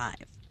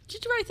survive.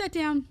 Did you write that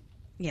down?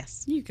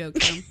 Yes. You go,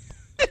 Kim.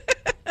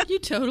 You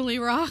totally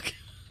rock.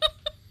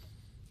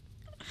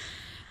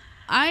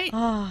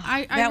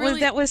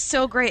 That was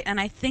so great, and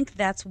I think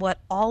that's what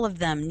all of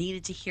them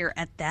needed to hear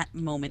at that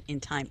moment in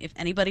time. If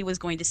anybody was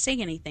going to say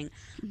anything,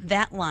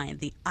 that line,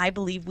 the I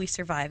believe we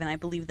survive, and I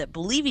believe that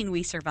believing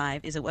we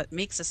survive is what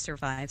makes us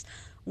survive,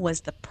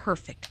 was the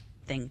perfect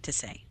thing to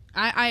say.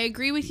 I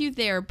agree with you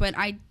there, but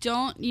I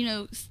don't,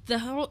 the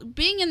whole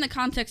being in the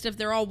context of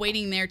they're all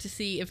waiting there to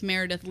see if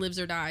Meredith lives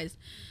or dies.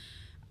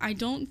 I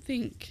don't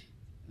think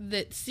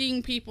that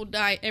seeing people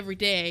die every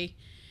day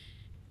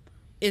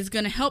is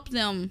going to help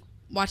them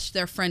watch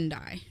their friend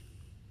die.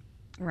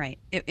 Right.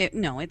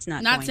 No, it's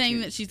not. Not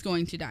saying that she's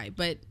going to die,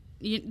 but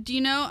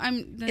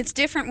it's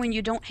different when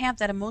you don't have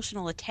that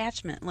emotional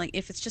attachment. Like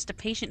if it's just a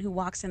patient who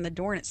walks in the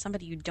door and it's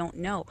somebody you don't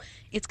know,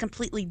 it's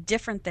completely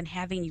different than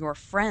having your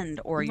friend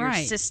or your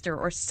sister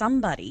or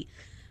somebody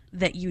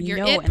that you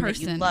know and that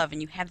you love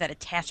and you have that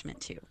attachment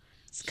to.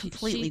 It's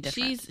completely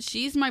different.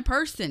 She's my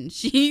person.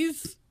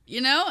 She's,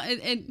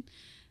 and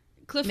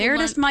Cliff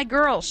Meredith's my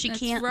girl. She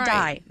can't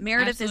die.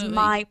 Meredith Absolutely. is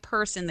my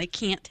person. They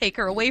can't take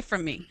her away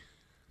from me.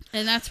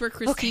 And that's where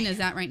Christina's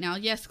at right now.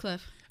 Yes,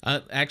 Cliff.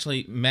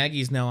 Actually,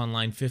 Maggie's now on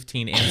line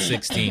 15 and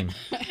 16.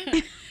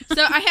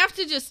 So I have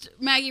to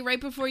Maggie, right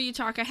before you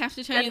talk, I have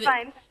to tell you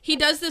that he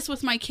does this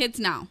with my kids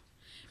now.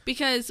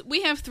 Because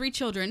we have 3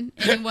 children.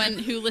 Anyone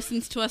who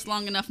listens to us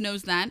long enough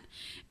knows that.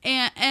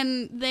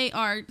 And they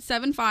are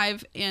 7,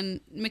 5,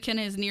 and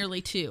McKenna is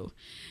nearly 2.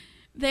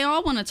 They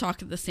all want to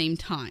talk at the same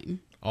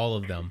time. All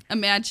of them.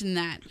 Imagine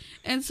that.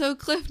 And so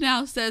Cliff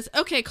now says,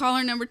 okay,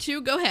 caller number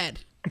 2, go ahead.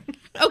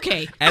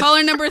 Okay,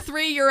 caller number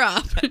 3, you're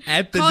up.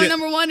 Caller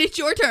number 1, it's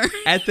your turn.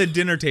 At the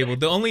dinner table.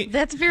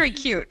 That's very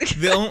cute.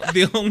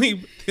 The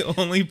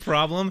only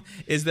problem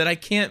is that I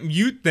can't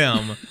mute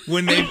them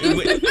when they.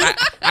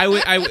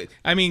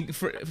 I mean,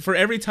 for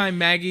every time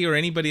Maggie or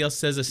anybody else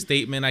says a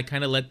statement, I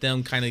kind of let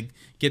them kind of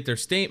get their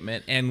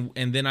statement, and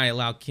then I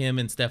allow Kim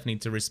and Stephanie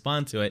to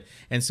respond to it.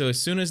 And so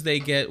as soon as they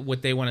get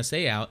what they want to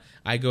say out,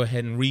 I go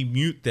ahead and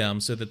remute them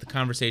so that the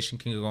conversation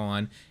can go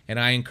on. And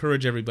I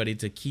encourage everybody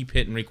to keep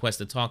hitting request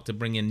to talk to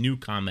bring in new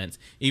comments,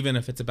 even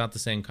if it's about the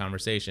same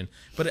conversation.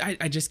 But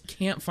I just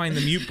can't find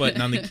the mute button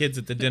on the kids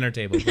at the dinner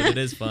table, but it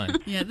is fun.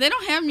 Yeah, they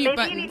don't have mute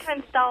buttons. Maybe you need to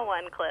install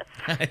one,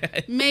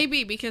 Cliff.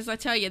 Maybe, because I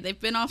tell you, they've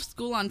been off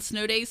school on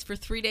snow days for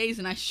 3 days,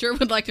 and I sure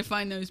would like to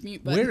find those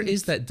mute buttons. Where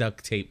is that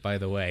duct tape, by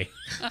the way?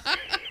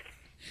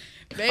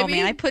 Baby? Oh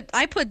man,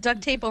 I put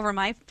duct tape over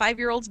my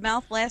 5-year-old's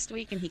mouth last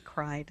week, and he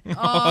cried. Oh.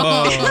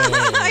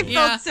 I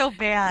Yeah. felt so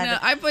bad. No,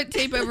 I put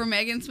tape over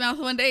Megan's mouth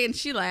one day, and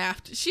she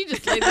laughed. She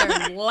just laid there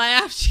and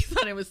laughed. She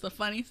thought it was the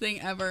funniest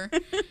thing ever.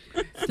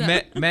 So.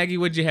 Maggie,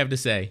 what'd you have to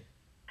say?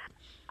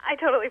 I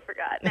totally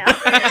forgot now.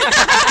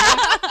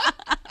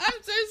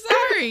 I'm so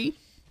sorry.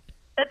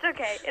 That's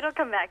okay. It'll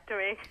come back to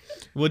me.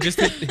 We'll just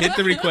hit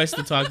the request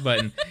to talk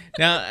button.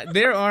 Now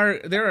there are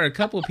a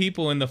couple of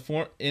people in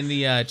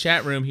the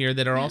chat room here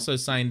that are also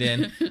signed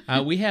in.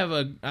 We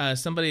have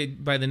somebody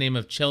by the name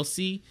of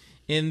Chelsea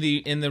in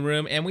the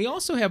room, and we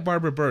also have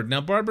Barbara Bird. Now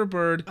Barbara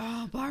Bird.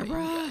 Oh,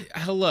 Barbara.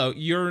 Hello.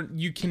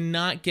 You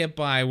cannot get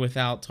by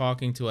without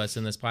talking to us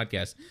in this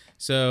podcast.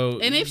 So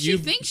And if she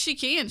thinks she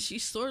can,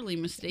 she's sorely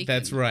mistaken.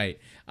 That's right.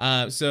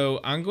 So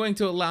I'm going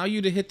to allow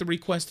you to hit the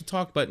request to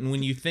talk button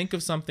when you think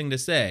of something to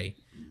say.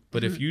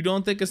 But if you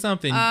don't think of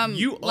something,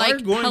 you are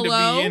going to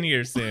be in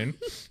here soon.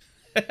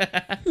 All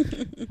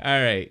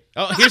right.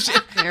 Oh, here she.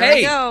 There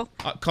we go.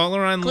 Call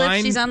her on Cliff,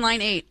 line. she's on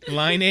line 8.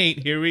 Line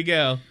 8. Here we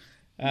go.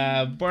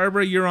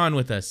 Barbara, you're on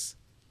with us.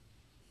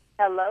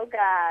 Hello,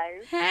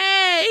 guys.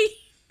 Hey.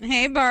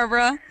 Hey,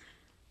 Barbara.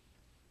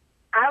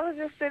 I was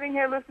just sitting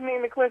here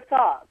listening to Cliff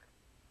talk.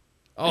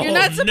 Oh, You're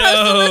not supposed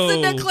to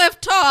listen to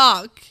Cliff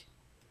talk.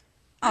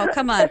 Oh,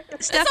 come on.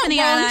 Stephanie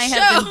and long I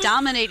have show. been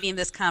dominating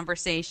this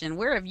conversation.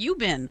 Where have you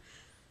been?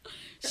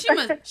 She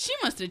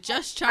must have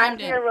just I chimed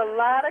in. hear a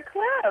lot of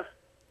Cliff.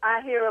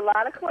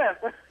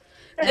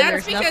 And That's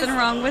there's because- nothing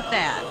wrong with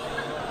that.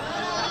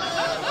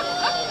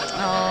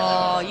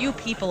 Oh, you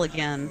people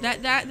again.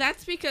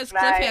 That's because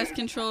Nice. Cliff has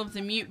control of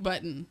the mute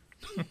button.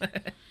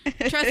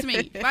 Trust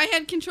me, if I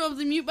had control of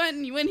the mute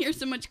button, you wouldn't hear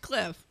so much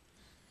Cliff.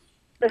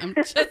 I'm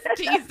just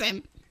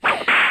teasing.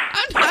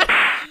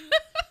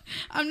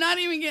 I'm not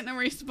even getting a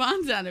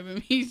response out of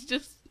him. He's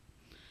just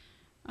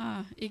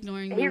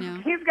ignoring me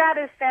now. He's got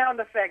his sound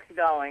effects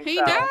going. He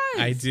so. does.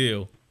 I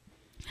do.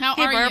 How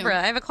Hey, are Barbara, you?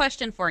 I have a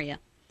question for you.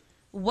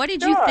 What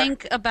did you Sure.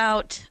 think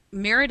about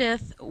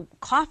Meredith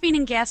coughing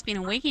and gasping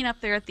and waking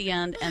up there at the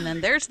end, and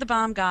then there's the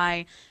bomb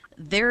guy,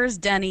 there's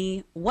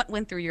Denny. What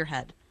went through your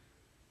head?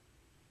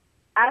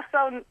 As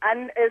soon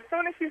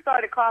as she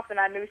started coughing,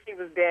 I knew she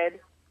was dead.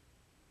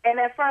 And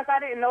at first, I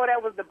didn't know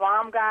that was the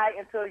bomb guy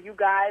until you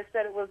guys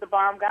said it was the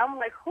bomb guy. I'm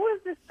like, who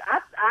is this?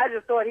 I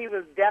just thought he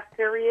was deaf,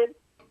 period.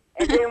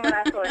 And then when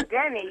I saw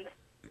Denny,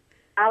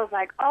 I was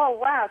like, oh,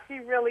 wow, she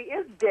really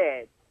is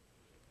dead.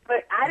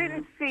 But I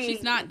didn't see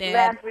She's not dead.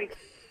 last week's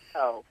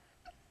show.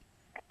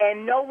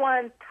 And no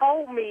one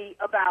told me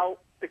about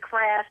the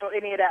crash or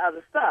any of that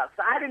other stuff.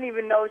 So I didn't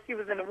even know she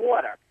was in the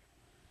water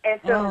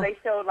until they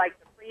showed, like,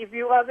 the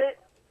preview of it.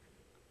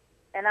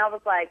 And I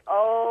was like,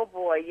 oh,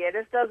 boy, yeah,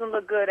 this doesn't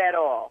look good at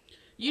all.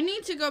 You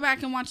need to go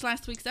back and watch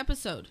last week's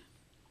episode.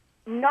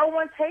 No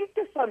one taped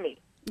it for me.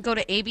 Go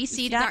to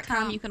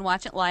abc.com. You can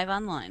watch it live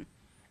online.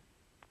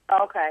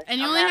 Okay. And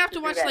you I'm only gonna have to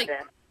do watch that like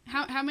then.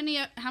 how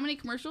many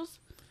commercials?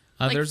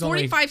 Like There's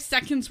 45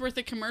 seconds worth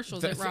of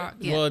commercials at Rock.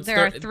 Yeah, Well, it's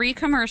there are 3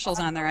 commercials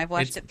on there. I've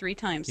watched it's- it 3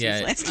 times yeah,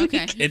 since last Okay.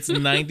 week. It's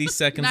 90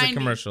 seconds 90. of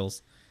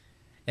commercials.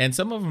 And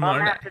some of them I'm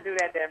going aren't. to have to do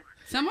that then.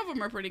 Some of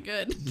them are pretty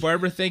good.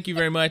 Barbara, thank you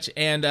very much.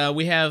 And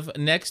we have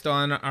next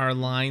on our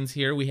lines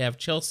here, we have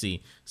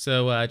Chelsea.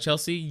 So,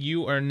 Chelsea,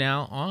 you are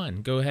now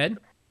on. Go ahead.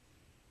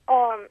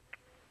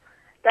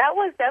 That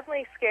was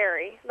definitely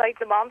scary. Like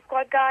the Bomb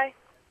Squad guy,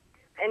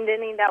 and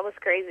Denny, that was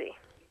crazy.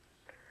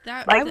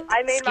 That Like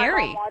I made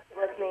scary. my mom watch it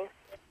with me.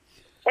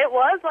 It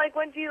was like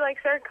when she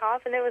started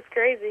coughing, it was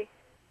crazy.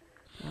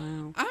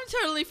 Wow. I'm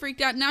totally freaked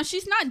out. Now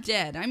she's not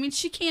dead. I mean,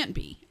 she can't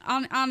be.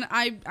 No, it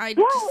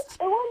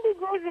wouldn't be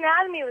Grey's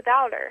Anatomy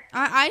without her.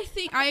 I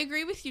think I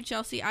agree with you,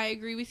 Chelsea. I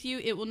agree with you.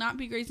 It will not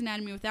be Grey's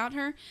Anatomy without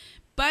her.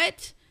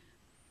 But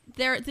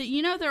there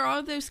are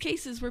all those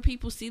cases where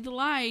people see the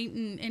light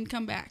and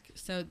come back.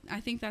 So I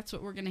think that's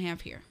what we're going to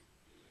have here.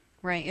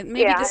 Right. And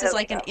maybe Yeah, this I is really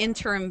like an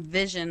interim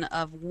vision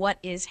of what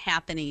is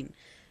happening.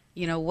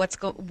 You know,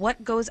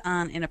 what goes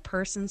on in a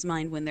person's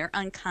mind when they're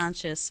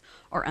unconscious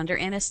or under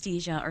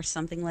anesthesia or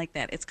something like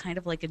that. It's kind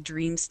of like a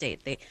dream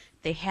state.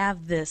 They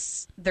have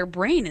this, their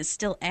brain is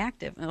still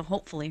active.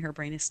 Hopefully her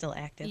brain is still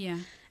active. Yeah.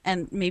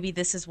 And maybe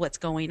this is what's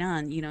going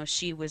on. You know,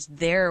 she was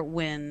there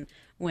when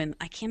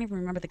I can't even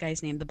remember the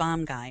guy's name, the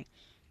bomb guy,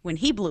 when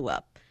he blew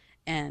up.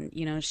 And,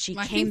 you know, she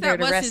Well, I came think there that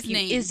to was his rescue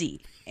name.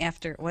 Izzy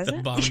after, was The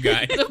it? bomb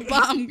guy. The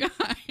bomb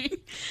guy.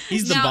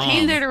 He's the Now, bomb.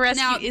 Came there to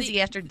rescue Now,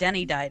 Izzy after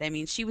Denny died. I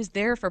mean, she was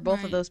there for both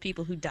Right. of those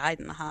people who died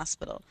in the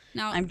hospital.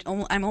 Now,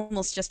 I'm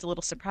almost just a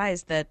little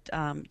surprised that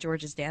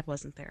George's dad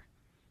wasn't there.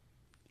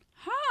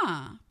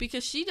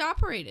 because she'd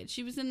operated.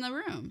 She was in the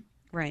room.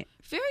 Right.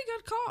 Very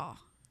good call.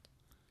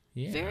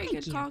 Yeah. Very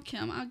good you. call,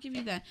 Kim. I'll give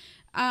you that.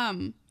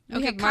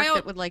 We have Mark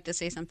that would like to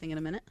say something in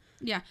a minute.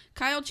 Yeah,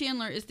 Kyle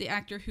Chandler is the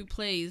actor who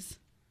plays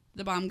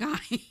the bomb guy.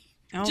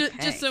 Okay.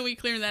 Just so we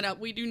clear that up,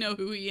 we do know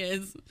who he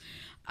is.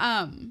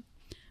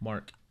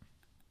 Mark.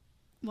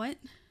 What?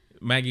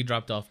 Maggie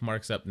dropped off.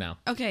 Mark's up now.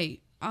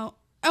 Okay.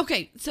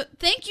 Okay. So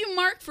thank you,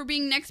 Mark, for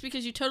being next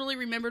because you totally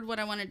remembered what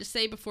I wanted to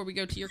say before we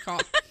go to your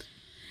call.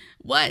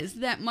 Was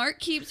that Mark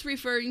keeps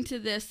referring to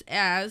this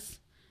as,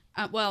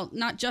 well,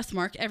 not just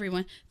Mark,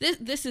 everyone.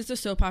 This is a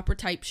soap opera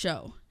type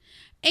show.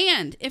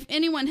 And if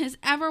anyone has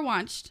ever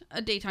watched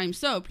a daytime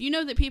soap, you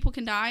know that people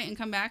can die and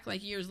come back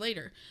like years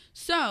later.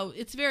 So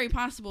it's very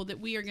possible that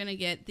we are going to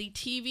get the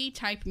TV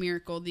type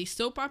miracle, the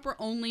soap opera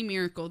only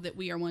miracle that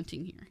we are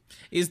wanting here.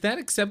 Is that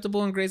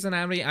acceptable in Grey's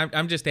Anatomy?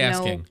 I'm just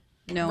asking.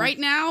 No. Right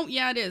now,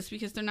 yeah, it is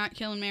because they're not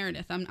killing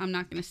Meredith. I'm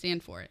not going to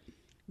stand for it.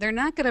 They're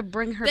not going to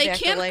bring her back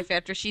to life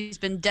after she's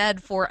been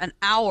dead for an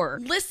hour.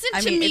 Listen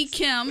to me,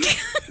 Kim.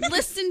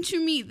 Listen to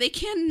me. They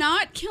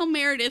cannot kill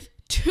Meredith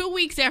 2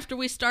 weeks after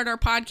we start our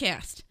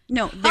podcast.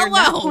 No, they're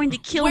not going to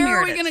kill Meredith.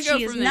 Where are we going to go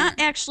She from is not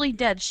actually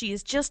dead. She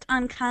is just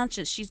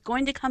unconscious. She's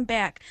going to come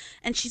back,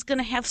 and she's going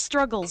to have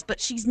struggles, but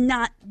she's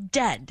not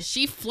dead.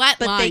 She flatlined.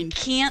 But they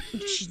can't.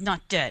 She's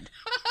not dead.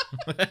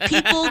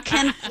 People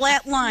can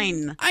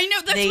flatline. I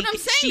know. That's what I'm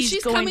saying.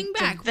 She's coming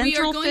back.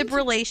 Ventral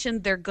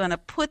fibrillation. They're going to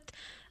put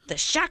the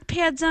shock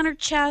pads on her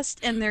chest,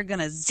 and they're going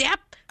to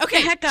zap the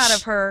heck out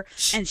of her,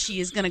 and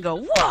she is going to go,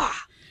 wah!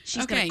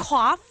 She's going to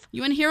cough.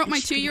 You want to hear what my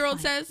 2-year-old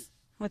says?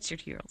 What's your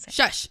 2-year-old say?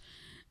 Shush.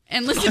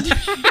 And listen to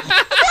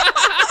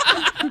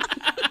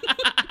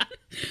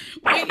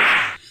Wait.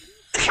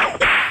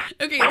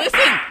 Okay,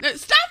 listen. No,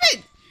 stop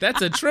it!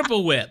 That's a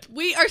triple whip.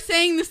 We are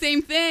saying the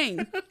same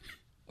thing.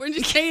 We're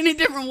just saying it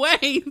different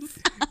ways.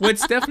 What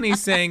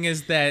Stephanie's saying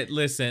is that,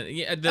 listen.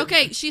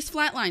 Okay, she's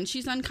flatlined.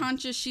 She's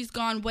unconscious. She's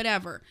gone,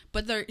 whatever.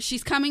 But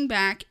she's coming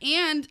back.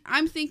 And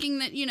I'm thinking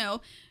that,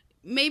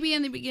 maybe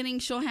in the beginning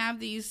she'll have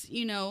these,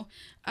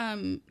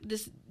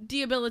 this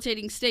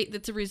debilitating state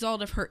that's a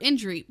result of her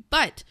injury.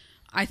 But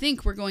I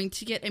think we're going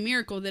to get a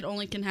miracle that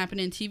only can happen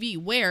in TV,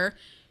 where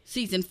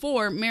season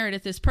 4,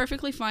 Meredith is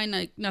perfectly fine,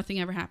 like nothing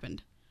ever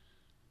happened.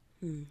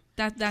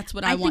 That's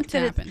what I want to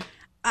happen.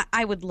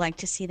 I would like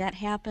to see that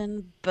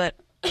happen, but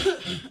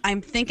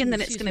I'm thinking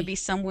that it's going to be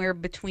somewhere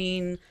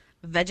between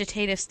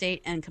vegetative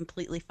state and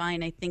completely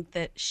fine. I think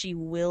that she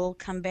will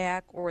come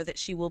back, or that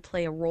she will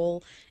play a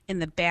role in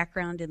the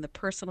background in the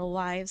personal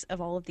lives of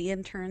all of the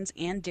interns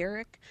and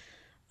Derek.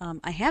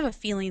 I have a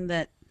feeling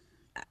that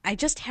I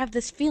just have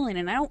this feeling,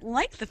 and I don't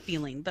like the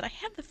feeling, but I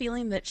have the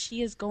feeling that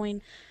she is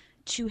going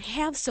to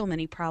have so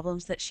many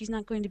problems that she's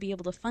not going to be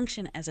able to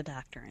function as a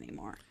doctor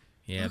anymore.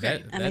 Yeah,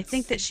 okay. And I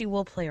think that she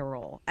will play a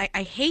role.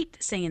 I hate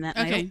saying that,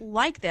 and I don't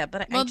like that,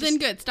 but Well, then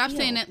good. Stop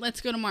saying it.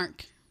 Let's go to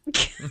Mark.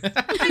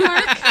 Hi,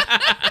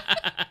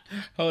 Mark.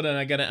 Hold on,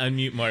 I got to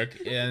unmute Mark.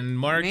 And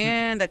Mark...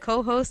 Man, the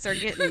co-hosts are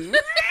getting...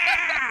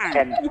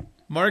 And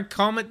Mark,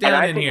 calm it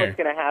down in here. I think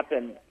what's going to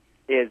happen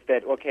is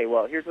that,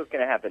 here's what's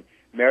going to happen.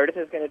 Meredith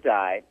is going to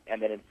die, and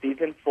then in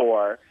season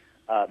 4,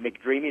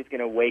 McDreamy's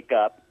going to wake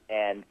up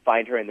and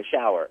find her in the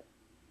shower.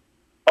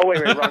 Oh,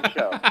 wait, wrong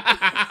show. No,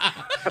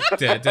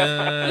 what's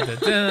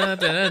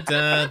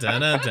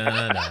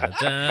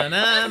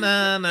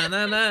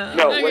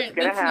going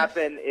to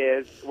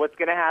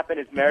happen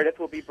is Meredith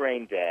will be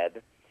brain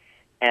dead,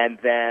 and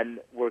then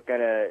we're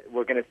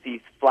gonna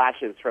see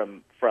flashes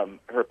from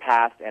her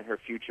past and her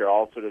future,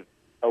 all sort of.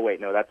 Oh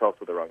wait, no, that's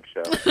also the wrong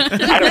show.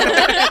 I don't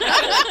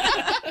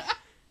know.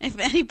 If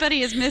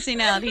anybody is missing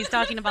out, he's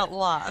talking about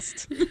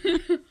Lost.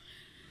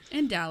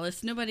 And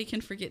Dallas. Nobody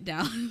can forget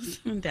Dallas.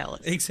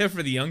 Dallas. Except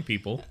for the young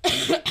people.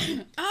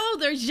 Oh,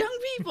 there's young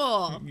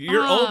people.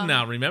 You're old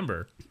now,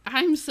 remember.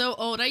 I'm so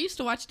old. I used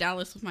to watch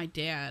Dallas with my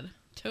dad.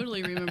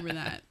 Totally remember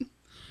that.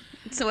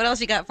 So what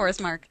else you got for us,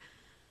 Mark?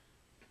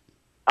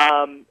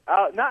 Not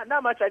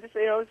much. I just,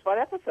 it was a fun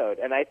episode.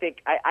 And I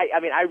think,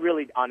 I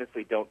really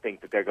honestly don't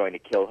think that they're going to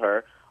kill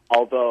her.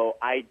 Although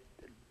I've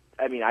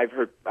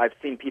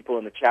seen people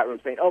in the chat room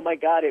saying, "Oh my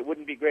God, it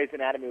wouldn't be Grey's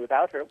Anatomy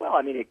without her." Well,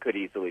 it could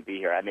easily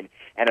be her. And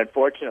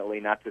unfortunately,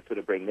 not to sort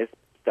of bring this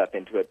stuff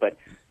into it, but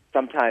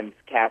sometimes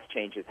cast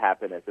changes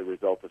happen as a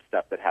result of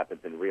stuff that happens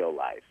in real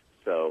life.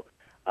 So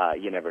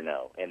you never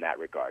know in that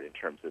regard in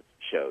terms of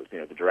shows.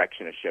 The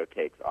direction a show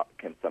takes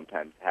can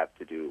sometimes have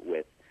to do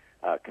with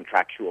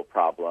contractual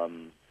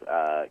problems,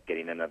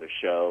 getting another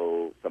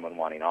show, someone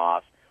wanting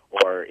off,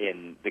 or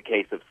in the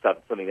case of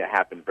something that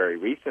happened very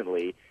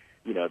recently.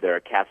 There are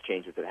cast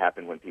changes that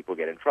happen when people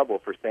get in trouble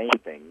for saying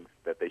things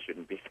that they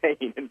shouldn't be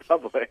saying in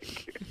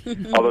public.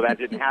 Although that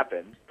didn't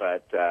happen,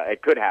 but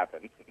it could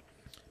happen.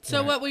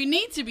 So what we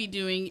need to be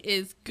doing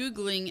is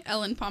Googling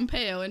Ellen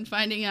Pompeo and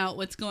finding out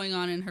what's going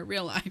on in her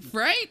real life,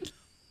 right?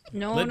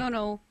 No.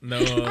 No,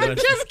 I'm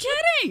just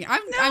kidding.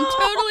 I'm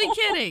totally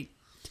kidding.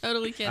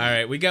 Totally kidding. All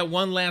right, we got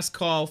one last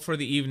call for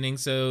the evening,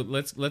 so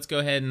let's go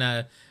ahead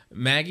and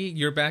Maggie,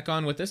 you're back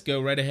on with us. Go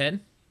right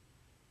ahead.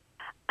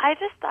 I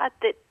just thought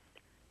that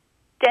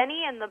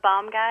Denny and the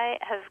bomb guy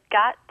have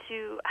got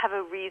to have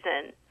a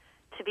reason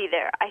to be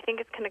there. I think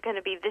it's going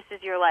to be this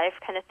is your life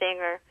kind of thing,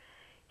 or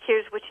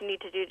here's what you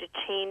need to do to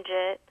change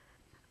it.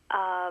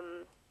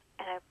 And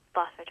I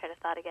lost my train of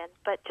thought again.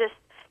 But just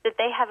that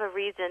they have a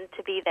reason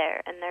to be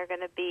there, and they're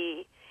going to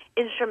be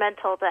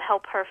instrumental to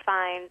help her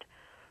find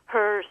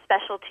her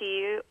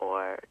specialty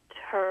or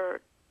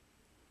her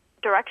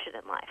direction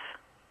in life.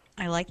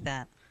 I like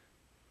that.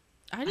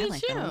 I do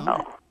like too.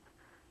 Oh.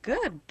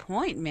 Good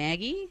point,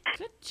 Maggie.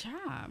 Good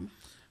job.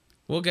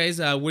 Well, guys,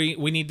 we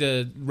need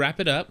to wrap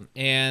it up,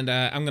 and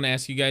I'm going to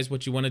ask you guys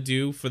what you want to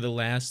do for the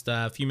last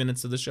few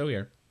minutes of the show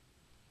here.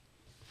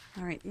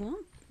 All right. Well,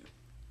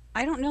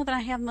 I don't know that I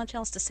have much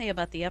else to say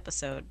about the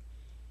episode,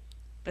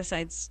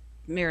 besides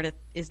Meredith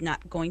is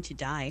not going to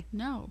die.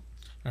 No.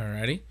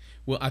 Alrighty.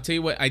 Well, I'll tell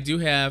you what, I do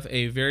have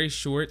a very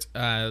short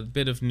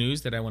bit of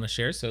news that I want to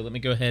share, so let me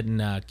go ahead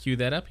and cue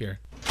that up here.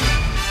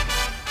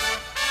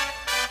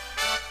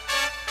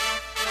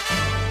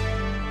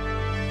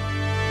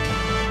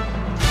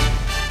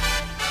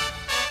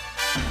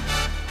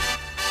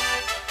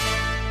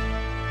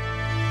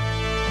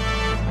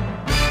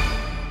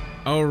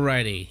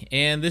 Alrighty,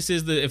 and this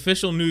is the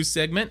official news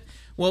segment.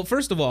 Well,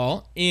 first of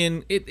all,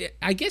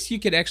 I guess you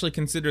could actually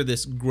consider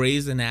this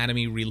Grey's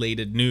Anatomy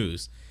related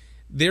news.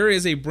 There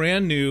is a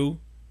brand new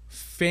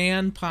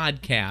fan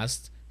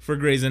podcast for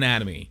Grey's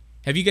Anatomy.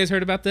 Have you guys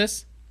heard about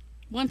this?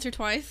 Once or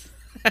twice.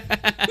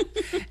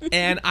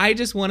 And I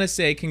just want to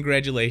say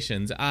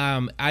congratulations.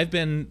 I've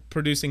been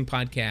producing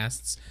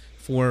podcasts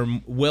for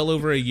well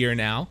over a year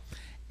now.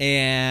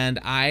 And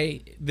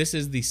this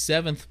is the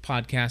 7th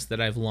podcast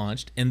that I've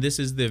launched, and this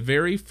is the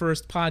very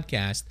first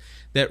podcast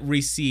that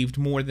received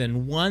more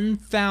than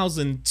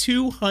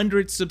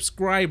 1,200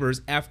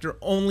 subscribers after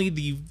only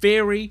the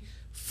very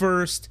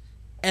first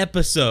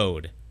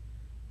episode.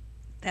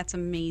 That's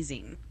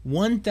amazing.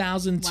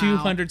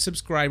 1,200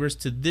 subscribers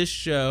to this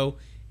show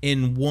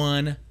in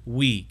 1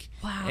 week.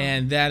 Wow.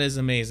 And that is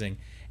amazing.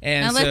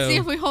 And now let's see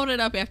if we hold it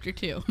up after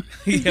 2.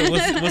 Yeah,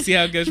 we'll see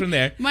how it goes from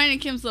there. Mine and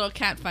Kim's little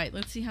cat fight.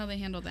 Let's see how they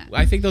handle that.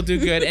 I think they'll do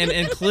good.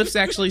 And Cliff's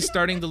actually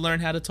starting to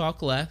learn how to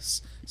talk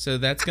less, so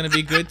that's going to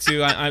be good too.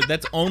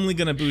 That's only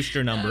going to boost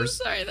your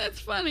numbers. I'm sorry, that's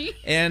funny.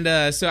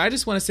 And so I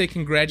just want to say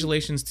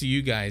congratulations to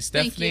you guys.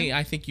 Thank Stephanie, you.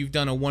 I think you've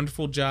done a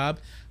wonderful job.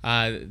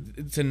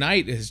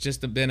 Tonight has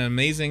just been an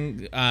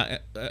amazing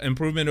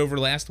improvement over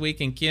last week.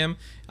 And Kim,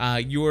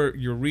 your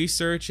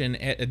research and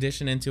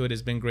addition into it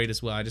has been great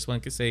as well. I just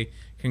want to say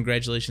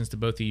congratulations to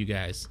both of you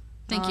guys.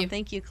 Thank you.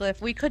 Thank you,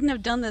 Cliff. We couldn't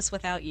have done this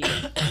without you.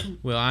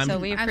 Well, So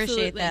we appreciate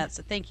Absolutely. that.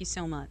 So thank you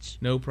so much.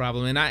 No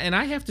problem. And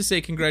I have to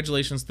say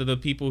congratulations to the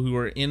people who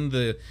are in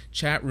the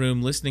chat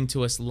room listening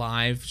to us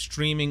live,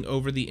 streaming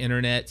over the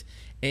internet,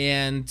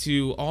 and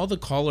to all the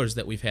callers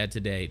that we've had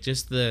today.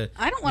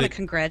 I don't want to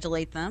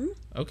congratulate them.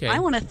 Okay. I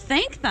want to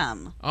thank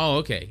them. Oh,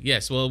 okay.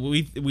 Yes. Well,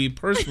 we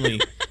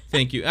personally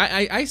thank you.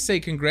 I say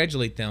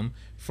congratulate them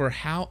for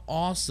how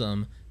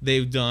awesome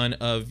they've done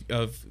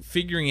of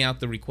figuring out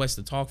the request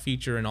to talk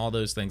feature and all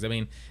those things. I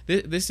mean,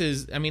 this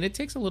is. I mean, it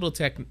takes a little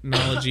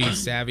technology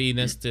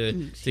savviness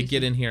to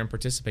get in here and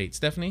participate.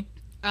 Stephanie?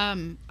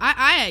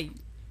 I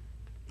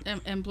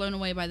am blown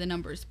away by the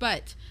numbers,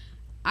 but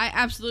I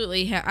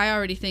absolutely I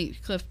already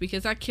thanked Cliff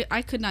because I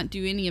could not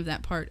do any of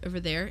that part over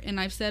there. And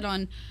I've said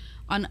on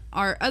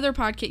our other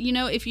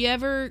podcast, if you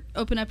ever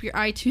open up your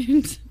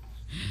iTunes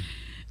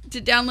to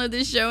download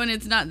this show and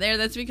it's not there,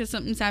 that's because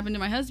something's happened to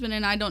my husband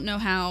and I don't know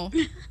how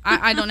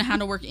I don't know how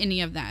to work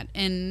any of that.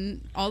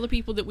 And all the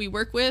people that we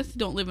work with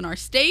don't live in our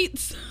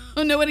states,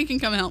 so nobody can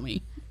come help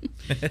me.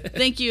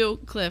 Thank you,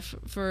 Cliff,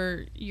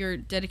 for your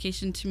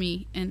dedication to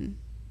me and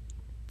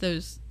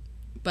those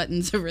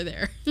buttons over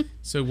there.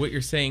 So what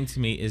you're saying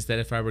to me is that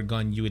if I were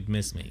gone, you would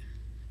miss me.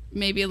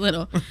 Maybe a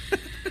little.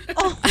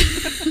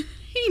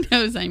 He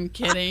knows I'm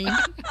kidding.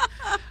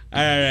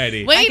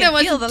 Alrighty. Wait, I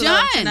wasn't feel the done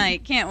love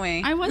tonight, can't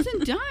we? I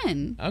wasn't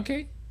done.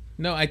 Okay.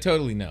 No, I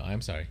totally know.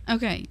 I'm sorry.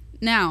 Okay,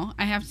 now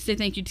I have to say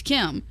thank you to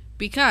Kim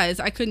because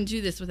I couldn't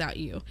do this without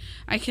you.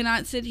 I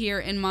cannot sit here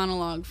and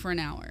monologue for an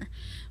hour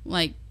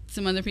like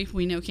some other people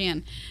we know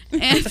can.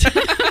 And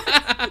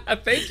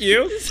Thank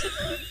you. I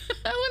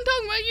wasn't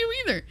talking about you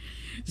either.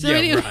 So yeah,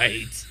 anyway,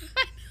 right.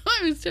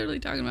 I was totally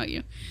talking about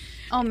you.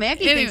 Oh,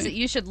 Maggie Anyway. thinks that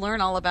you should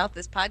learn all about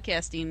this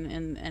podcasting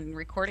and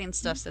recording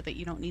stuff so that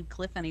you don't need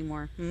Cliff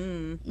anymore.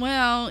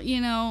 Well,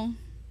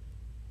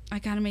 I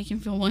gotta make him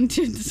feel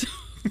wanted. So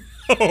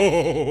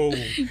Oh.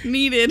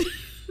 needed.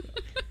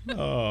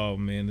 Oh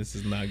man, this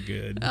is not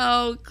good.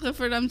 Oh,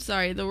 Clifford, I'm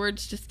sorry. The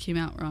words just came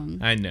out wrong.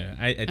 I know.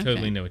 I totally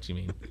Okay. know what you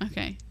mean.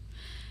 Okay.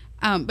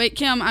 But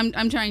Kim,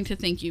 I'm trying to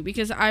thank you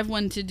because I've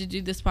wanted to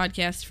do this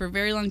podcast for a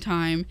very long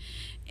time,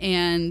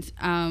 and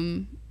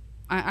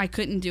I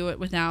couldn't do it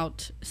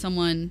without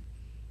someone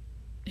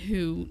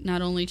who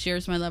not only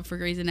shares my love for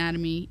Grey's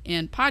Anatomy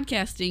and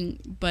podcasting,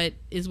 but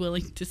is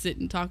willing to sit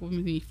and talk with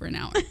me for an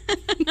hour.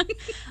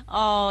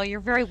 Oh, you're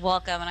very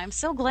welcome, and I'm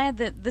so glad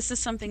that this is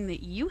something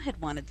that you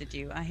had wanted to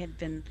do. I had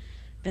been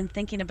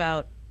thinking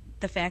about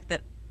the fact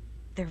that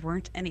there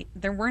weren't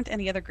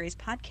any other Grey's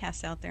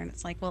podcasts out there, and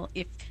it's like, well,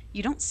 if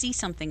you don't see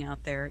something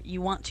out there,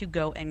 you want to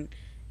go and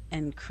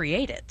and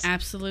create it.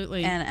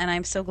 Absolutely. And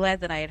I'm so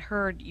glad that I had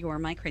heard your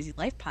My Crazy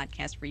Life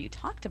podcast where you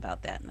talked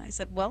about that, and I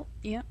said, well,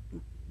 yeah,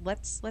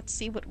 let's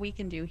see what we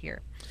can do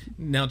here.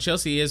 Now,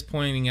 Chelsea is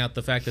pointing out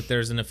the fact that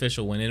there's an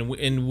official one,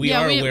 and we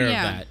are aware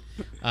of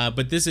that.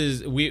 But this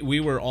is we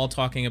were all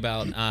talking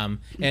about,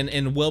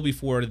 and well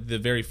before the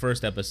very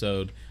first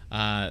episode,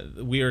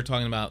 we were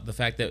talking about the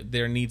fact that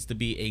there needs to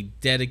be a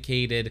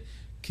dedicated,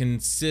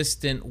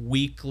 consistent,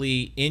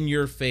 weekly,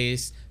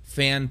 in-your-face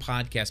fan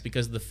podcast,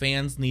 because the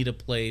fans need a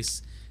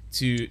place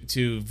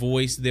to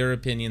voice their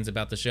opinions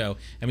about the show.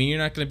 I mean, you're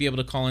not going to be able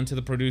to call into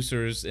the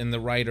producers and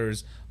the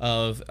writers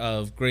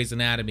of Grey's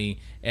Anatomy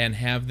and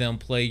have them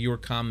play your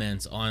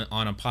comments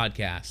on a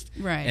podcast.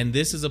 Right. And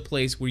this is a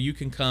place where you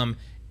can come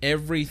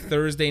every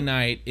Thursday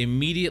night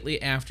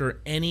immediately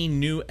after any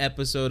new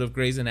episode of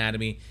Grey's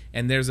Anatomy,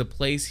 and there's a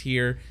place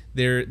here.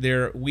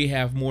 We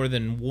have more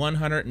than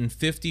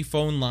 150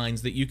 phone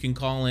lines that you can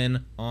call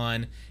in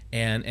on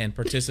and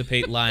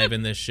participate live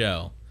in this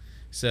show.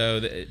 So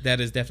that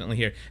is definitely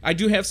here. I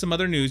do have some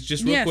other news,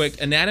 just real quick.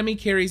 Anatomy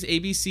carries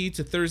ABC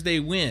to Thursday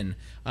win.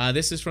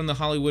 This is from the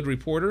Hollywood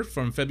Reporter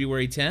from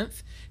February 10th.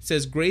 It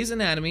says Grey's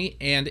Anatomy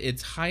and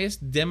its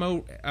highest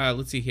demo.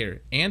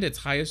 And its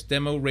highest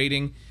demo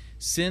rating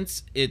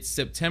since its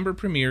September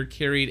premiere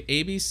carried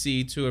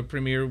ABC to a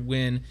premiere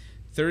win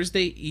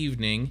Thursday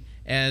evening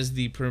as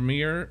the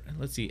premiere.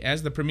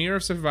 As the premiere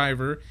of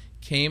Survivor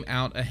came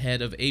out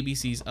ahead of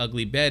ABC's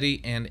Ugly Betty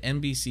and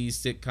NBC's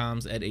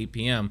sitcoms at 8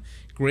 p.m.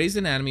 Grey's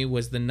Anatomy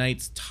was the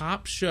night's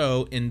top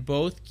show in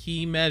both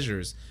key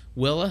measures,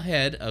 well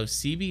ahead of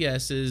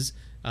CBS's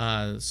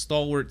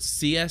stalwart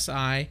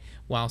CSI,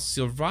 while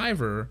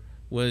Survivor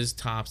was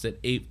tops at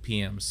 8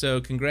 p.m.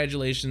 So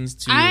congratulations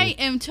to... I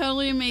am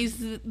totally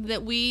amazed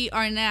that we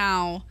are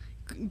now...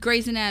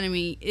 Grey's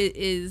Anatomy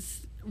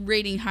is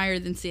rating higher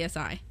than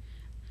CSI.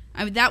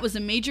 I mean, that was a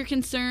major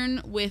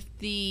concern with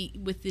the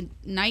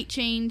night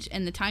change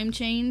and the time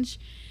change,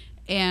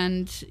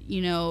 and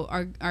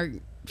our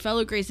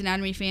fellow Grey's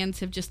Anatomy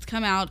fans have just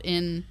come out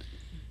in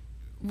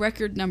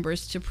record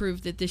numbers to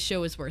prove that this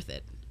show is worth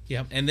it.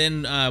 Yep. And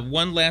then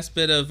one last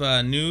bit of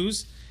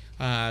news.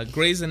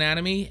 Grey's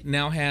Anatomy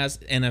now has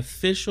an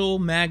official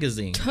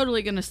magazine.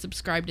 Totally going to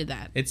subscribe to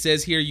that. It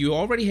says here, you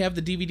already have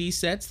the DVD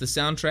sets, the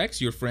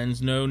soundtracks. Your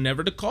friends know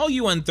never to call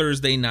you on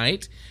Thursday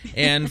night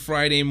and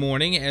Friday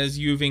morning as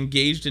you've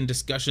engaged in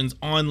discussions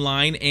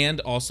online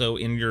and also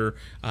in your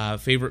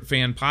favorite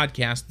fan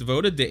podcast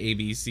devoted to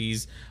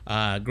ABC's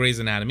Grey's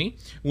Anatomy.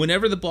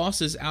 Whenever the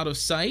boss is out of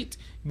sight,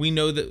 we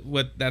know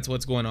that's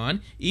what's going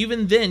on.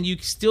 Even then, you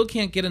still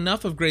can't get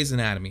enough of Grey's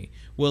Anatomy.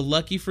 Well,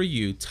 lucky for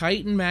you,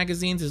 Titan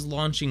Magazines is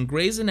launching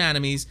Grey's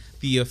Anatomy's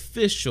The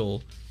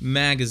Official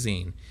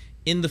Magazine.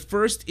 In the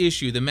first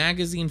issue, the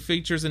magazine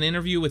features an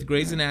interview with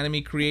Grey's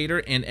Anatomy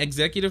creator and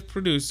executive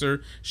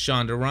producer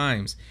Shonda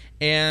Rhimes,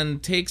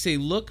 and takes a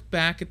look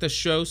back at the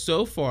show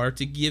so far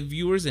to give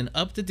viewers an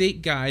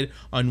up-to-date guide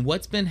on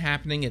what's been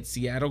happening at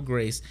Seattle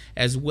Grace,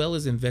 as well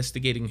as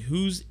investigating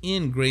who's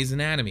in Grey's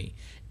Anatomy.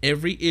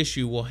 Every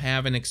issue will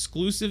have an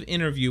exclusive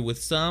interview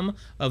with some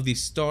of the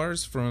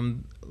stars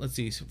from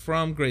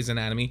Grey's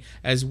Anatomy,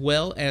 as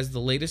well as the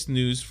latest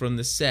news from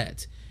the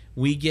set.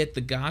 We get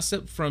the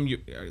gossip from your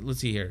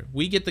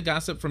We get the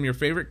gossip from your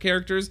favorite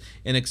characters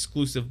and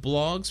exclusive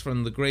blogs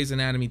from the Grey's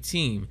Anatomy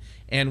team,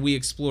 and we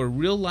explore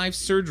real-life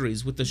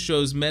surgeries with the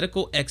show's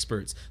medical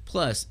experts.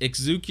 Plus,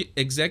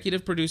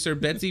 executive producer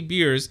Betsy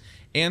Beers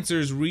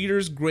answers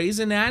readers' Grey's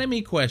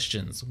Anatomy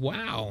questions.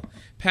 Wow.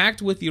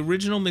 Packed with the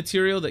original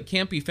material that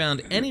can't be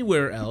found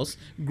anywhere else,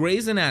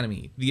 Grey's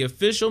Anatomy, the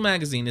official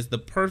magazine, is the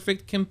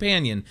perfect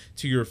companion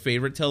to your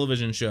favorite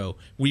television show.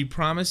 We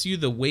promise you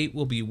the wait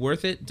will be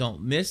worth it.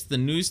 Don't miss the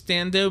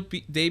newsstand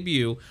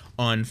debut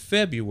on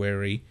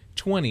February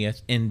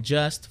 20th in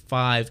just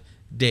 5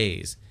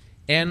 days.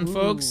 And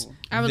folks,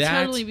 I will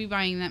totally be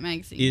buying that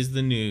magazine. Is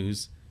the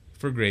news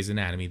for Grey's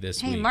Anatomy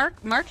this week. Hey,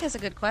 Mark has a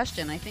good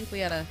question. I think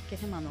we ought to get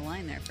him on the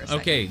line there for a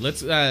second. Okay,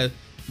 let's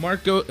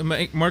Mark, go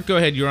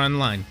ahead. You're on the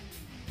line.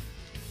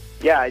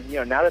 Yeah,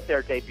 now that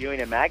they're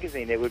debuting a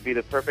magazine, it would be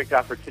the perfect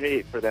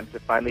opportunity for them to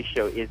finally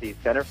show Izzy's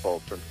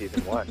centerfold from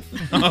season 1.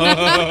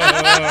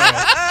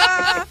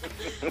 Oh.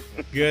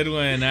 Good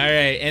one. All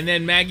right, and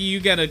then Maggie, you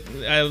got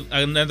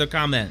another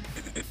comment.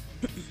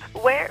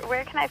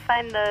 Where can I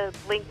find the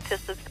link to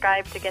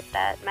subscribe to get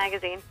that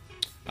magazine?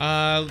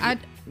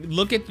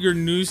 Look at your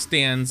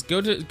newsstands.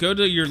 Go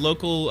to your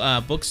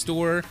local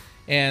bookstore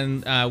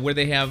and where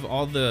they have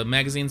all the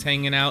magazines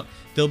hanging out.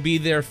 They'll be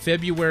there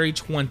February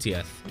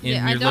 20th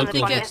in your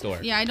local bookstore.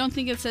 Yeah, I don't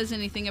think it says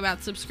anything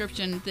about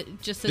subscription.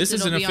 That just says this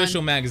is an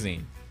official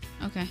magazine.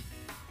 Okay.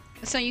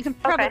 So you can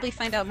probably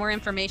find out more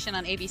information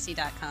on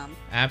abc.com.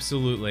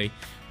 Absolutely.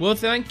 Well,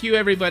 thank you,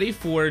 everybody,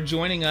 for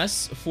joining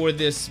us for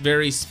this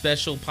very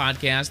special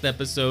podcast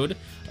episode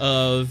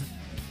of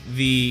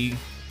the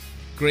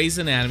Grey's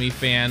Anatomy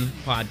Fan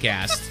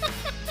Podcast.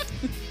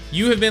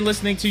 You have been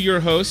listening to your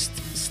host,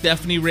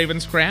 Stephanie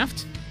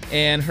Ravenscraft,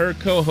 and her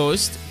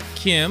co-host,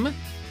 Kim,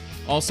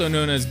 also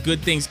known as Good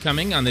Things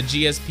Coming on the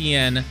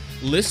GSPN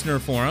Listener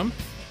Forum.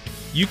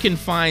 You can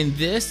find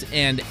this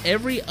and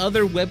every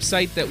other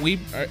website that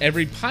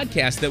every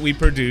podcast that we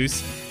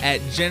produce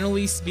at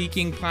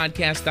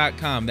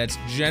generallyspeakingpodcast.com. That's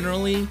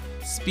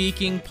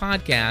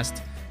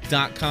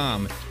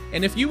generallyspeakingpodcast.com.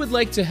 And if you would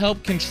like to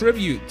help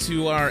contribute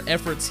to our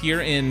efforts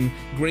here in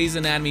Grey's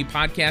Anatomy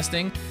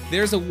podcasting,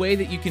 there's a way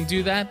that you can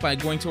do that by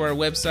going to our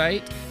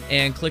website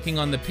and clicking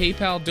on the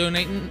PayPal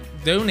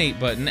donate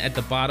button at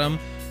the bottom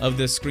of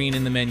the screen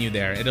in the menu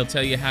there. It'll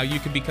tell you how you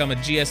can become a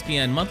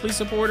GSPN monthly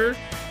supporter,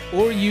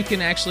 or you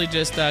can actually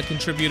just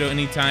contribute to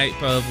any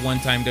type of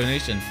one-time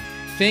donation.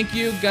 Thank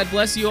you. God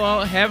bless you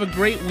all. Have a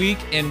great week,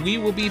 and we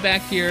will be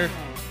back here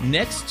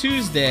next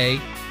Thursday.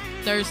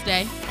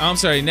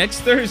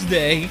 Next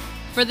Thursday.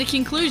 For the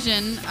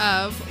conclusion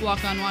of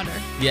Walk on Water.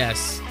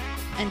 Yes.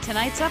 And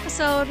tonight's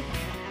episode,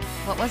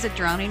 what was it?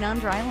 Drowning on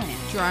Dry Land.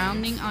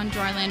 Drowning on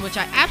Dry Land, which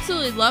I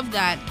absolutely love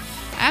that.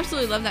 I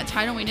absolutely love that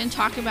title. We didn't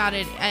talk about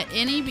it at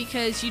any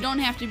because you don't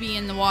have to be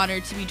in the water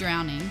to be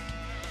drowning.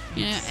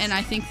 You know, and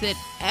I think that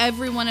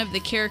every one of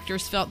the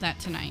characters felt that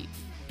tonight.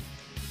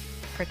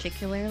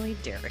 Particularly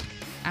Derek.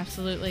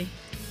 Absolutely.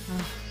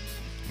 Oh.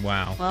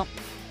 Wow. Well,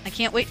 I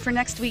can't wait for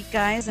next week,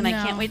 guys, and I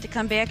can't wait to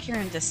come back here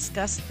and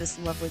discuss this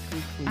lovely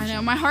conclusion. I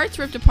know. My heart's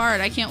ripped apart.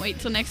 I can't wait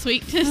till next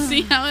week to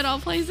see how it all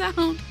plays out.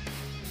 All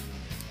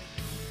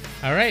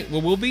right.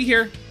 Well, we'll be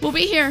here. We'll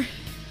be here.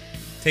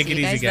 Take it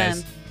easy,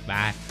 guys. Then.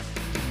 Bye.